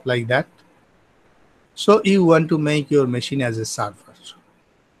desktop, like that. So you want to make your machine as a server,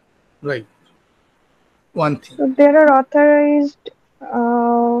 right? One thing. So there are authorized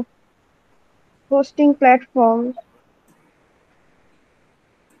uh, hosting platforms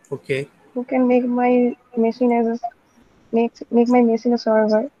Okay. who can make my machine as a make my machine a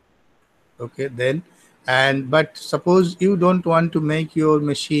server. Okay, then, and but suppose you don't want to make your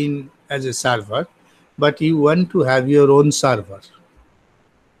machine as a server, but you want to have your own server.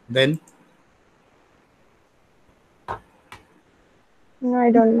 Then No,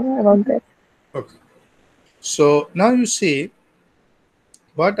 I don't know about that. okay. So now you see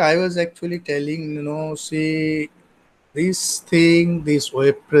what I was actually telling, see this thing, this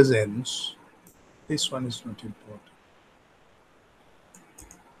web presence, this one is not important.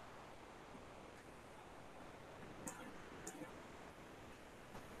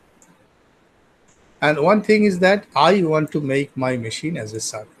 And one thing is that I want to make my machine as a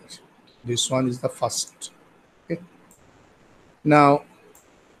server. This one is the first. Okay. Now,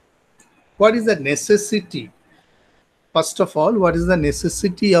 what is the necessity? First of all, what is the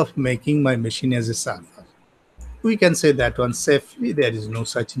necessity of making my machine as a server? We can say that one safely, there is no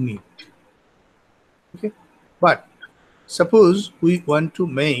such need. Okay. But suppose we want to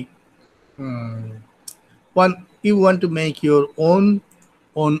make you want to make your own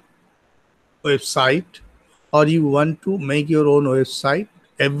website, or you want to make your own website,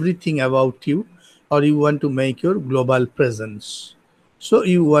 everything about you, or you want to make your global presence. So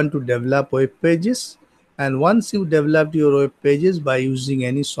you want to develop web pages, and once you developed your web pages by using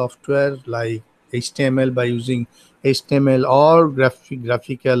any software like HTML, by using HTML or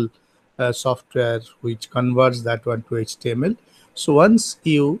graphical software which converts that one to HTML. So once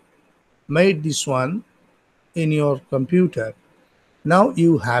you made this one in your computer, now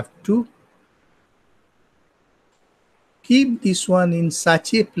you have to keep this one in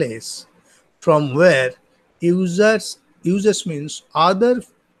such a place from where users means other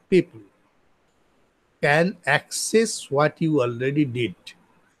people can access what you already did.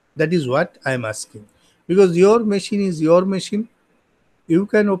 That is what I'm asking, because your machine is your machine. You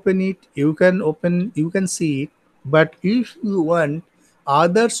can open it, you can see it, but if you want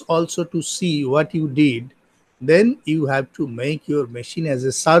others also to see what you did, then you have to make your machine as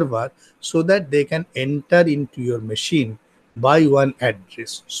a server so that they can enter into your machine by one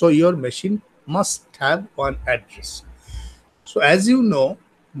address. So your machine must have one address. So as you know,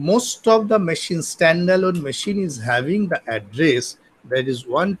 most of the machine, standalone machine, is having the address that is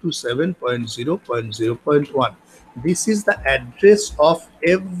 127.0.0.1. This is the address of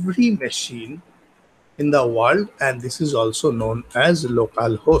every machine in the world, and this is also known as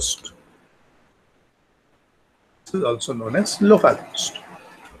local host. This is also known as local host.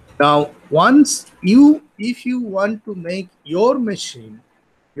 Now, if you want to make your machine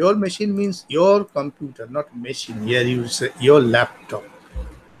means your computer, not machine. Here you say your laptop.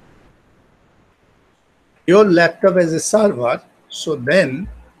 Your laptop as a server. So then,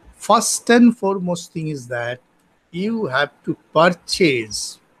 first and foremost thing is that you have to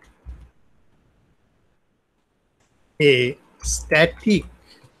purchase a static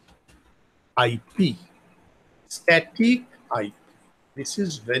IP. Static IP. This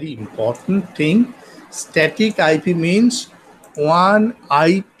is very important thing. Static IP means one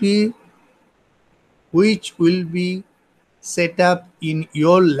IP which will be set up in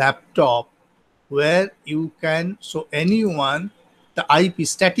your laptop, where you can, so anyone, the IP,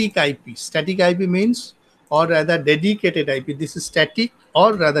 static IP means, or rather dedicated IP. This is static,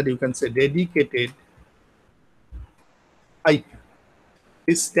 or rather you can say dedicated IP.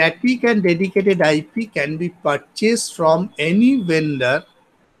 This static and dedicated IP can be purchased from any vendor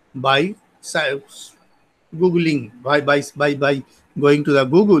by googling, by going to the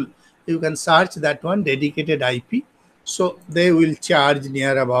Google. You can search that one, dedicated IP. So they will charge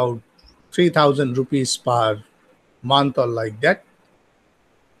near about 3,000 rupees per month or like that,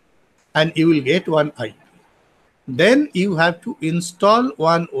 and you will get one IP. Then you have to install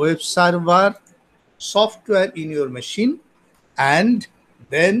one web server software in your machine, and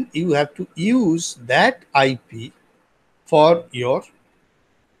then you have to use that IP for your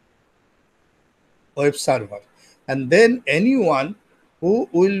web server. And then anyone who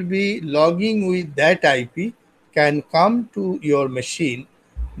will be logging with that IP can come to your machine,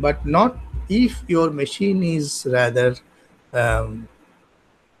 but not if your machine is rather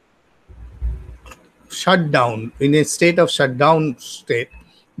shut down, in a state of shutdown state,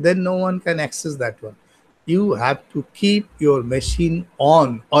 then no one can access that one. You have to keep your machine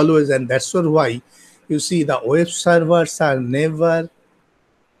on always, and that's why you see the web servers are never,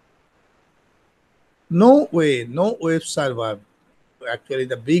 no web server, actually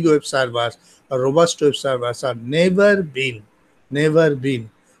the big web servers or robust web servers are never been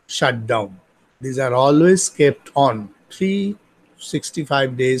shut down. These are always kept on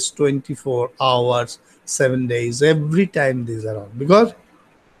 365 days, 24 hours, 7 days, every time these are on, because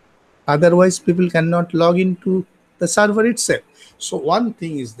otherwise people cannot log into the server itself. So one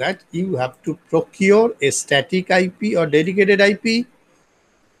thing is that you have to procure a static IP or dedicated IP,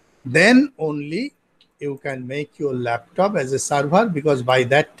 then only you can make your laptop as a server, because by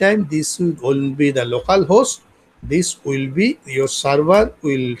that time this will be the local host. This will be your server,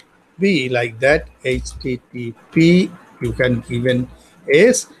 will be like that, HTTP. You can given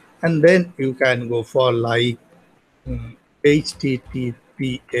S, and then you can go for like HTTPS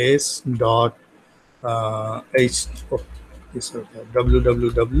dot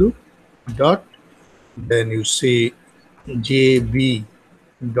www dot, then you see jb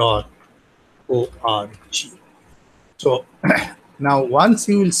dot org. So now once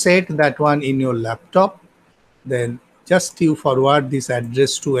you will set that one in your laptop, then just you forward this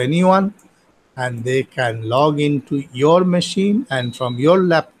address to anyone and they can log into your machine, and from your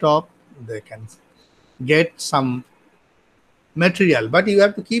laptop they can get some material, but you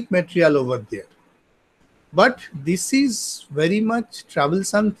have to keep material over there. But this is very much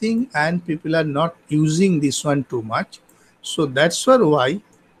troublesome thing and people are not using this one too much. So that's why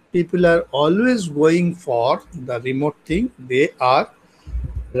people are always going for the remote thing. They are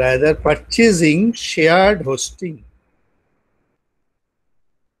rather purchasing shared hosting.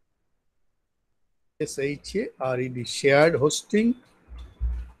 SHARED, shared hosting,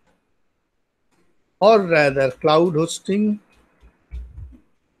 or rather cloud hosting,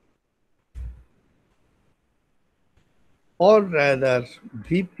 or rather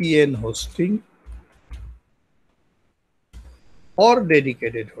VPN hosting, or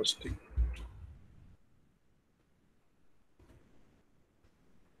dedicated hosting.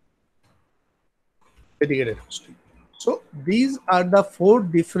 Dedicated hosting. So these are the 4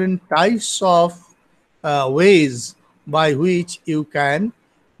 different types of ways by which you can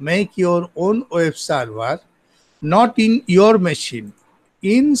make your own web server, not in your machine,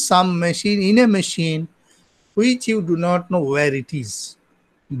 in some machine, in a machine which you do not know where it is.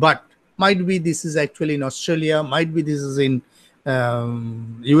 But might be this is actually in Australia, might be this is in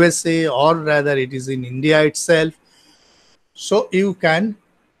USA, or rather it is in India itself. So you can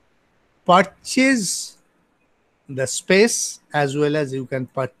purchase the space as well as you can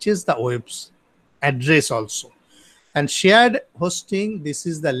purchase the web's address also. And shared hosting, this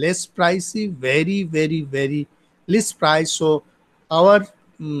is the less pricey, very less price. So our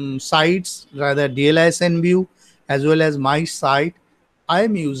sites, rather DLIS View as well as my site, I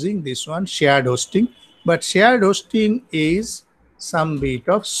am using this one, shared hosting. But shared hosting is some bit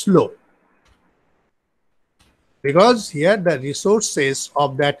of slow, because here the resources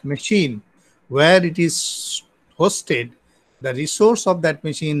of that machine where it is hosted, the resource of that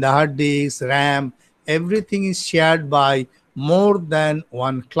machine, the hard disk, RAM, everything is shared by more than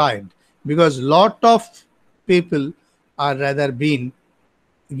one client, because lot of people are rather being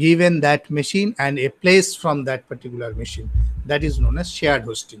given that machine and a place from that particular machine. That is known as shared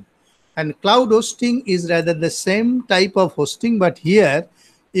hosting. And cloud hosting is rather the same type of hosting, but here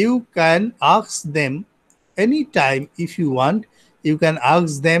you can ask them anytime if you want. You can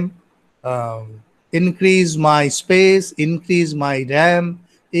ask them, increase my space, increase my RAM,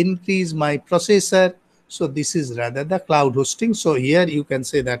 increase my processor. So this is rather the cloud hosting. So here you can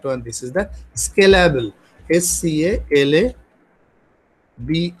say that one, this is the scalable, SCALABLE,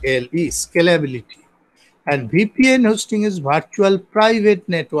 scalability. And VPN hosting is virtual private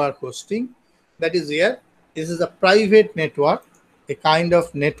network hosting. That is here, this is a private network, a kind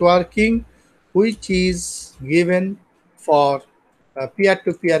of networking which is given for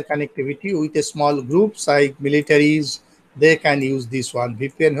peer-to-peer connectivity with a small groups like militaries. They can use this one,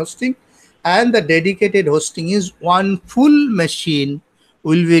 VPN hosting. And the dedicated hosting is one full machine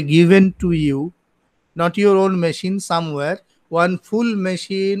will be given to you, not your own machine somewhere, one full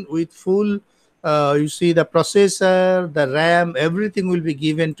machine with full you see the processor, the RAM, everything will be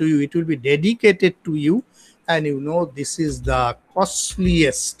given to you. It will be dedicated to you, and you know this is the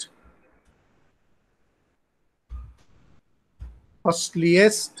costliest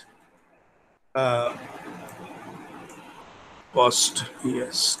uh,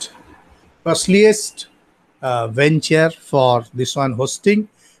 costliest venture for this one hosting.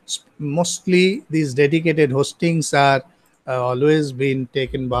 Mostly these dedicated hostings are always been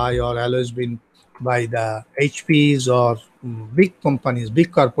taken by, or always been by the HPs or big companies,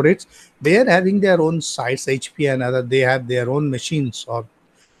 big corporates. They are having their own sites, HP and other, they have their own machines, or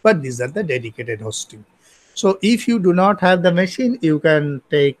but these are the dedicated hosting. So if you do not have the machine, you can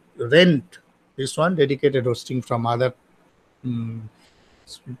take rent this one, dedicated hosting, from other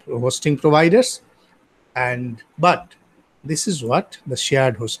hosting providers. And but this is what the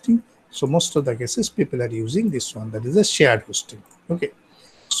shared hosting. So most of the cases people are using this one, that is a shared hosting. Okay,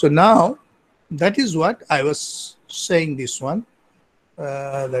 so now that is what I was saying, this one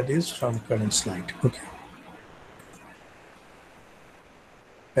that is from current slide. Okay,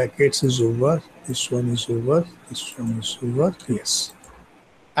 Packets is over. This one is over. This one is over. Yes.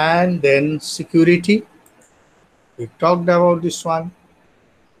 And then security. We talked about this one.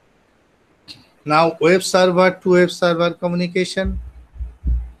 Now web server to web server communication.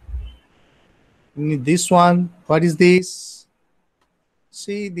 This one, what is this?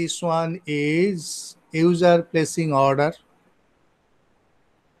 See, this one is user placing order.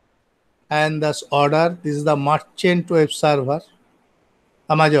 And this order, this is the merchant web server,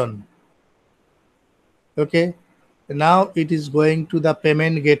 Amazon. Okay. Now it is going to the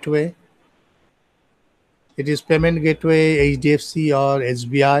payment gateway. It is payment gateway, HDFC or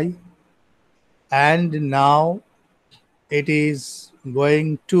SBI. And now it is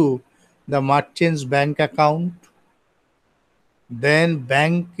going to the merchant's bank account. Then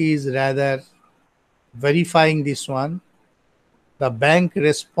bank is rather verifying this one. The bank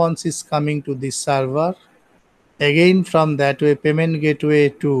response is coming to this server. Again, from that way, payment gateway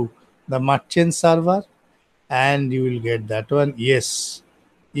to the merchant server, and you will get that one. Yes,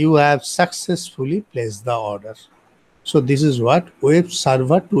 you have successfully placed the order. So this is what web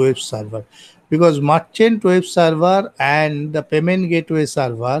server to web server, because merchant web server and the payment gateway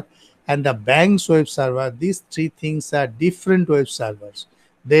server and the bank's web server, these three things are different web servers.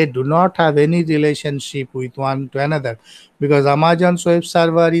 They do not have any relationship with one to another, because Amazon's web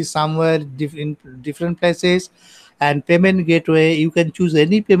server is somewhere in different places, and payment gateway, you can choose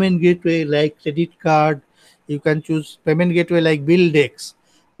any payment gateway like credit card, you can choose payment gateway like BillDex,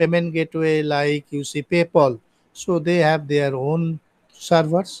 payment gateway like you see PayPal. So they have their own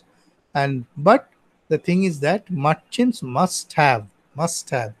servers, and but the thing is that merchants must have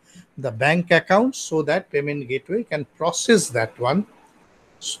the bank account, so that payment gateway can process that one.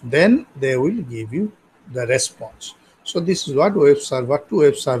 So then they will give you the response. So this is what web server to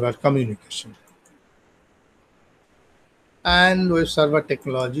web server communication. And web server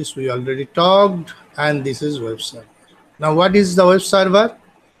technologies we already talked, and this is web server. Now what is the web server?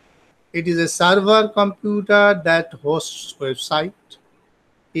 It is a server computer that hosts website.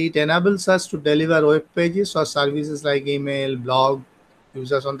 It enables us to deliver web pages or services like email, blog,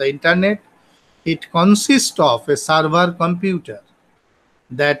 users on the internet. It consists of a server computer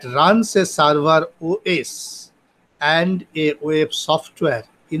that runs a server OS and a web software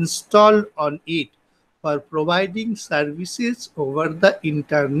installed on it for providing services over the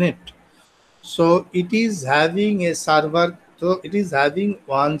internet. So it is having a server, so it is having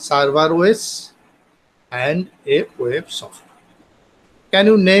one server OS and a web software. Can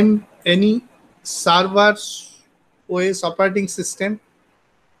you name any server OS operating system?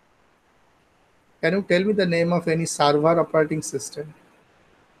 Can you tell me the name of any server operating system?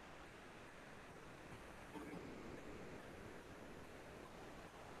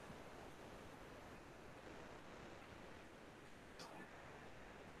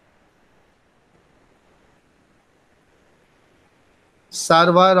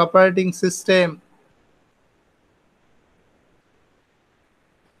 Server operating system.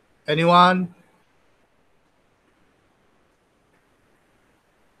 Anyone?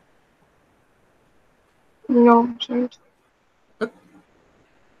 No, sir.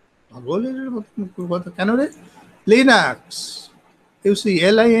 Linux. You see,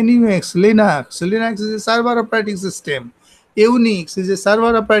 Linux, Linux. Linux is a server operating system. Unix is a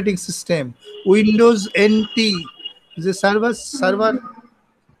server operating system. Windows NT is a server.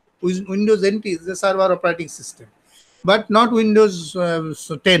 Windows NT is a server operating system, but not Windows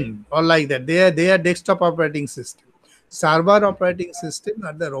 10 or like that. They are desktop operating system. Server operating system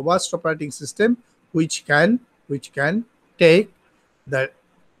are the robust operating system which can take the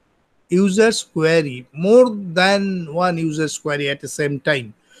user's query, more than one user's query at the same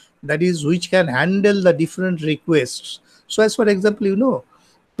time. That is, which can handle the different requests. So as for example,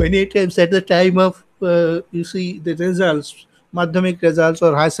 many times at the time of you see the results, madhyamik results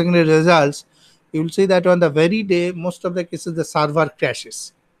or high secondary results, you will see that on the very day, most of the cases the server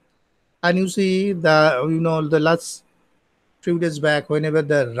crashes. And you see the last few days back, whenever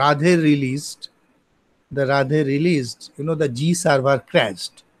the Radhe released, the G server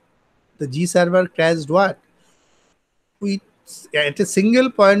crashed. The G server crashed what? At a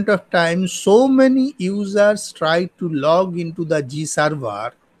single point of time, so many users tried to log into the G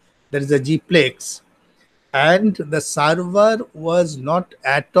server, that is the Gplex, and the server was not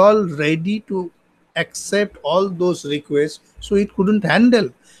at all ready to accept all those requests, so it couldn't handle,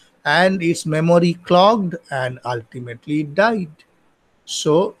 and its memory clogged, and ultimately it died.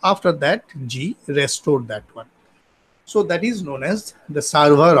 So after that, G restored that one. So that is known as the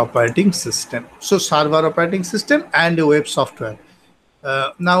server operating system. So server operating system and a web software.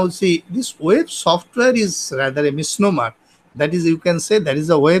 Now see, this web software is rather a misnomer, That is, you can say that is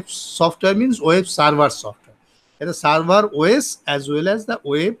the web software, means web server software. It is server OS as well as the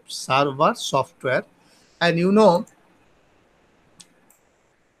web server software. And you know,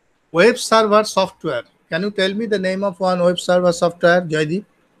 web server software. Can you tell me the name of one web server software, Joydeep?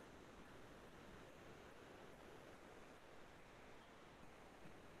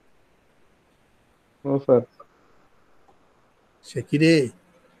 No, sir. Sheki.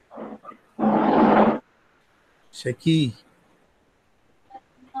 Sheki.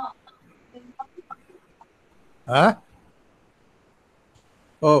 Huh?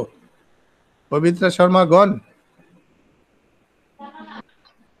 Oh, Pavitra Sharma gone.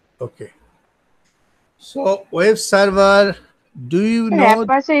 Okay. So web server, do you know?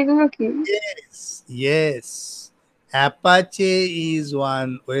 Apache এগুলো কি? Yes. Apache is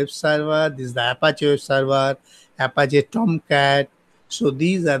one web server. This is the Apache web server, Apache Tomcat. So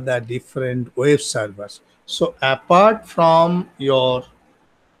these are the different web servers. So apart from your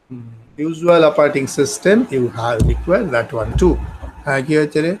usual operating system, you have require that one too. হ্যাঁ কি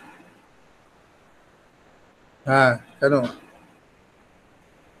হয়েছে রে? হ্যাঁ কেন?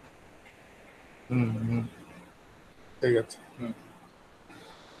 ঠিক আছে।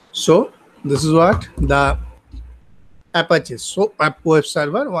 So this is what the Apache. So app web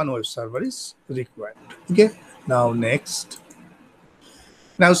server, one web server is required. Okay. Now next.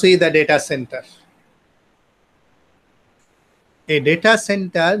 Now see the data center. A data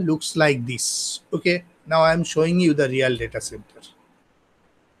center looks like this. Okay. Now I'm showing you the real data center.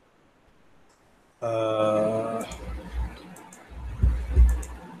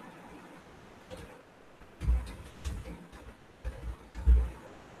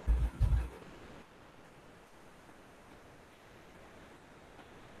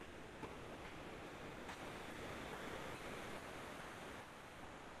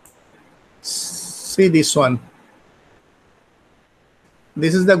 See this one.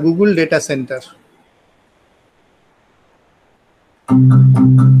 This is the Google data center.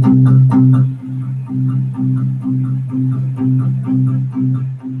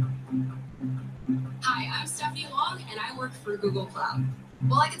 Hi, I'm Stephanie Long, and I work for Google Cloud.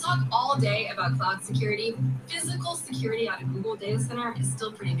 While I could talk all day about cloud security, physical security at a Google data center is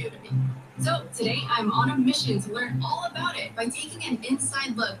still pretty new to me. So today, I'm on a mission to learn all about it by taking an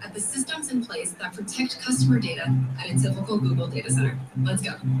inside look at the systems in place that protect customer data at a typical Google data center. Let's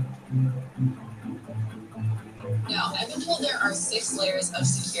go. Now, I've been told there are 6 layers of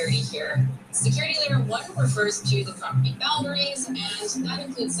security here. Security layer 1 refers to the property boundaries, and that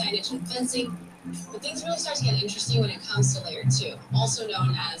includes signage and fencing. But things really start to get interesting when it comes to layer 2, also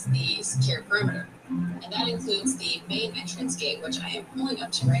known as the secure perimeter. And that includes the main entrance gate, which I am pulling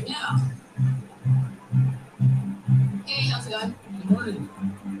up to right now. Hey, how's it going? Good morning.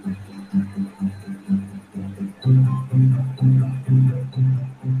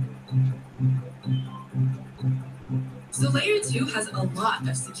 So layer 2 has a lot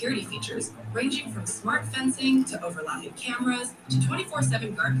of security features, ranging from smart fencing to overlapping cameras to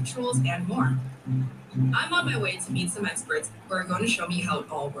 24/7 guard patrols and more. I'm on my way to meet some experts who are going to show me how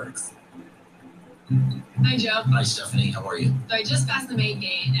it all works. Hi, Joe. Hi, Stephanie. How are you? So I just passed the main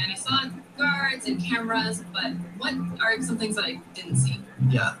gate and I saw guards and cameras, but what are some things that I didn't see?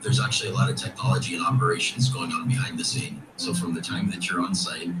 Yeah, there's actually a lot of technology and operations going on behind the scene. So from the time that you're on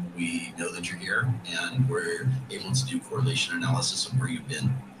site, we know that you're here and we're able to do correlation analysis of where you've been.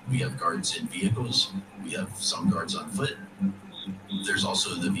 We have guards in vehicles. We have some guards on foot. There's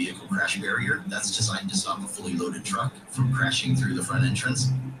also the vehicle crash barrier. That's designed to stop a fully loaded truck from crashing through the front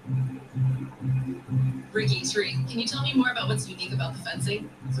entrance. Ricky, Sri, can you tell me more about what's unique about the fencing?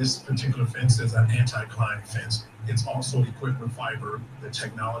 This particular fence is an anti-climb fence. It's also equipped with fiber. The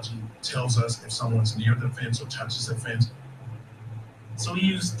technology tells us if someone's near the fence or touches the fence. So we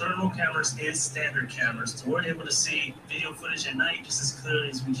use thermal cameras and standard cameras, so we're able to see video footage at night just as clearly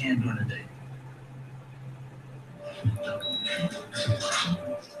as we can during the day.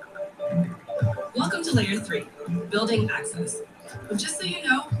 Welcome to layer 3, building access. But just so you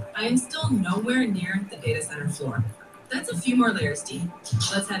know, I am still nowhere near the data center floor. That's a few more layers deep.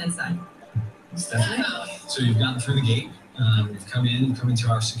 Let's head inside. Stephanie, so you've gotten through the gate. You've come into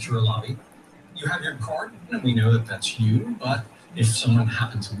our secure lobby. You have your card, and we know that that's you, but if someone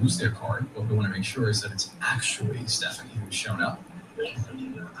happened to lose their card, what we want to make sure is that it's actually Stephanie who's shown up.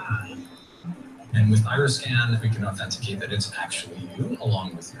 And with iris scan, we can authenticate that it's actually you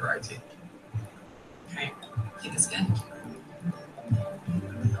along with your ID. Okay, take a scan.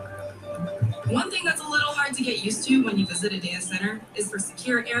 One thing that's a little hard to get used to when you visit a data center is for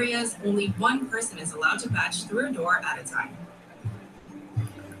secure areas, only one person is allowed to patch through a door at a time.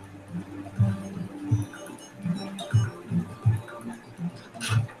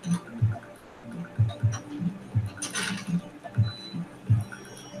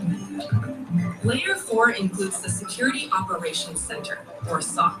 Layer 4 includes the Security Operations Center, or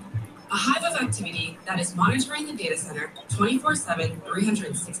SOC, a hive of activity that is monitoring the data center 24/7,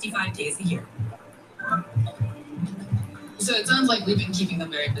 365 days a year. So it sounds like we've been keeping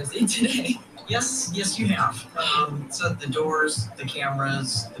them very busy today. Yes, you have. So the doors, the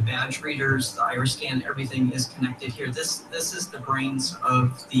cameras, the badge readers, the iris scan, everything is connected here. This is the brains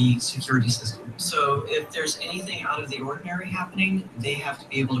of the security system. So if there's anything out of the ordinary happening, they have to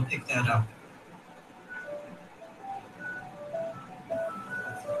be able to pick that up.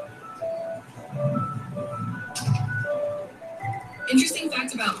 Interesting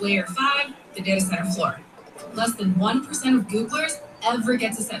fact about Layer 5, the data center floor. Less than 1% of Googlers ever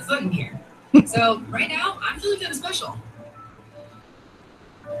get to set foot in here. So right now, I'm feeling kind of special.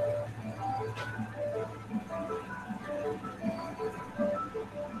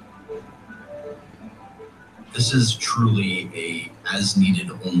 This is truly a as needed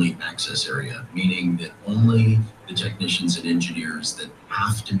only access area, meaning that only the technicians and engineers that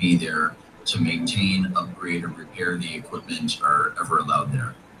have to be there to maintain, upgrade, or repair the equipment are ever allowed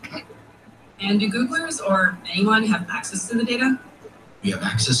there. And do Googlers or anyone have access to the data? We have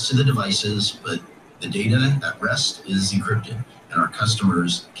access to the devices, but the data at rest is encrypted, and our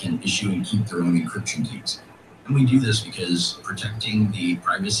customers can issue and keep their own encryption keys. And we do this because protecting the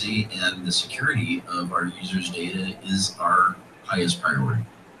privacy and the security of our users' data is our highest priority.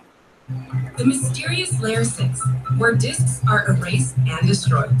 The mysterious Layer 6, where disks are erased and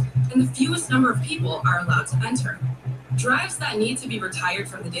destroyed, and the fewest number of people are allowed to enter. Drives that need to be retired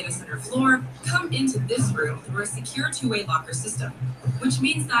from the data center floor come into this room through a secure two-way locker system, which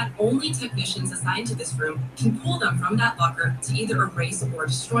means that only technicians assigned to this room can pull them from that locker to either erase or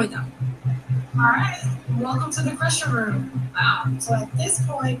destroy them. All right, welcome to the crusher room. So at this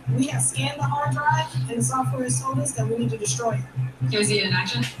point, we have scanned the hard drive, and the software has told us that we need to destroy it. Can we see it in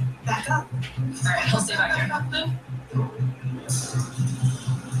action? Back up. All right, I'll stay back here.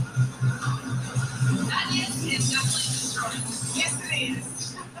 That is definitely destroyed. Yes, it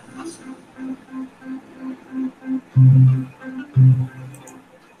is.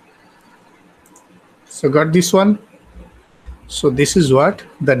 So got this one? So this is what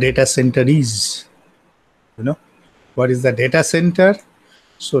the data center is. You know, what is the data center?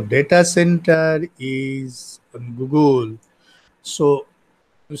 So data center is on Google. So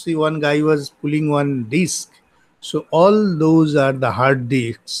you see one guy was pulling one disk. So all those are the hard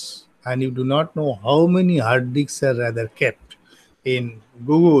disks, and you do not know how many hard disks are rather kept in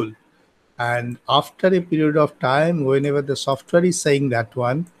Google. And after a period of time, whenever the software is saying that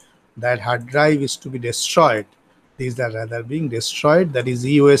hard drive is to be destroyed, these are rather being destroyed. That is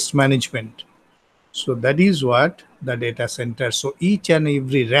e-waste management. So that is what the data center. So each and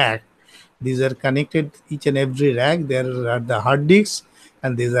every rack, these are connected. Each and every rack, there are the hard disks,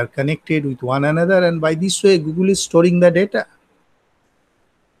 and these are connected with one another. And by this way, Google is storing the data.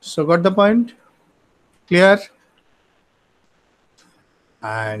 So got the point? Clear?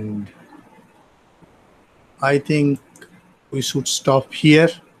 And I think we should stop here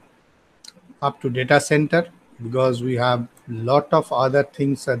up to data center, because we have lot of other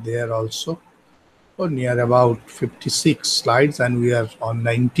things are there also. Near about 56 slides, and we are on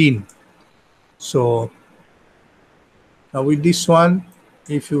 19. So now with this one,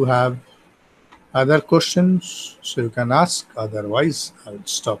 if you have other questions, so you can ask. Otherwise, I will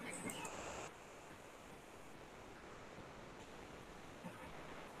stop here.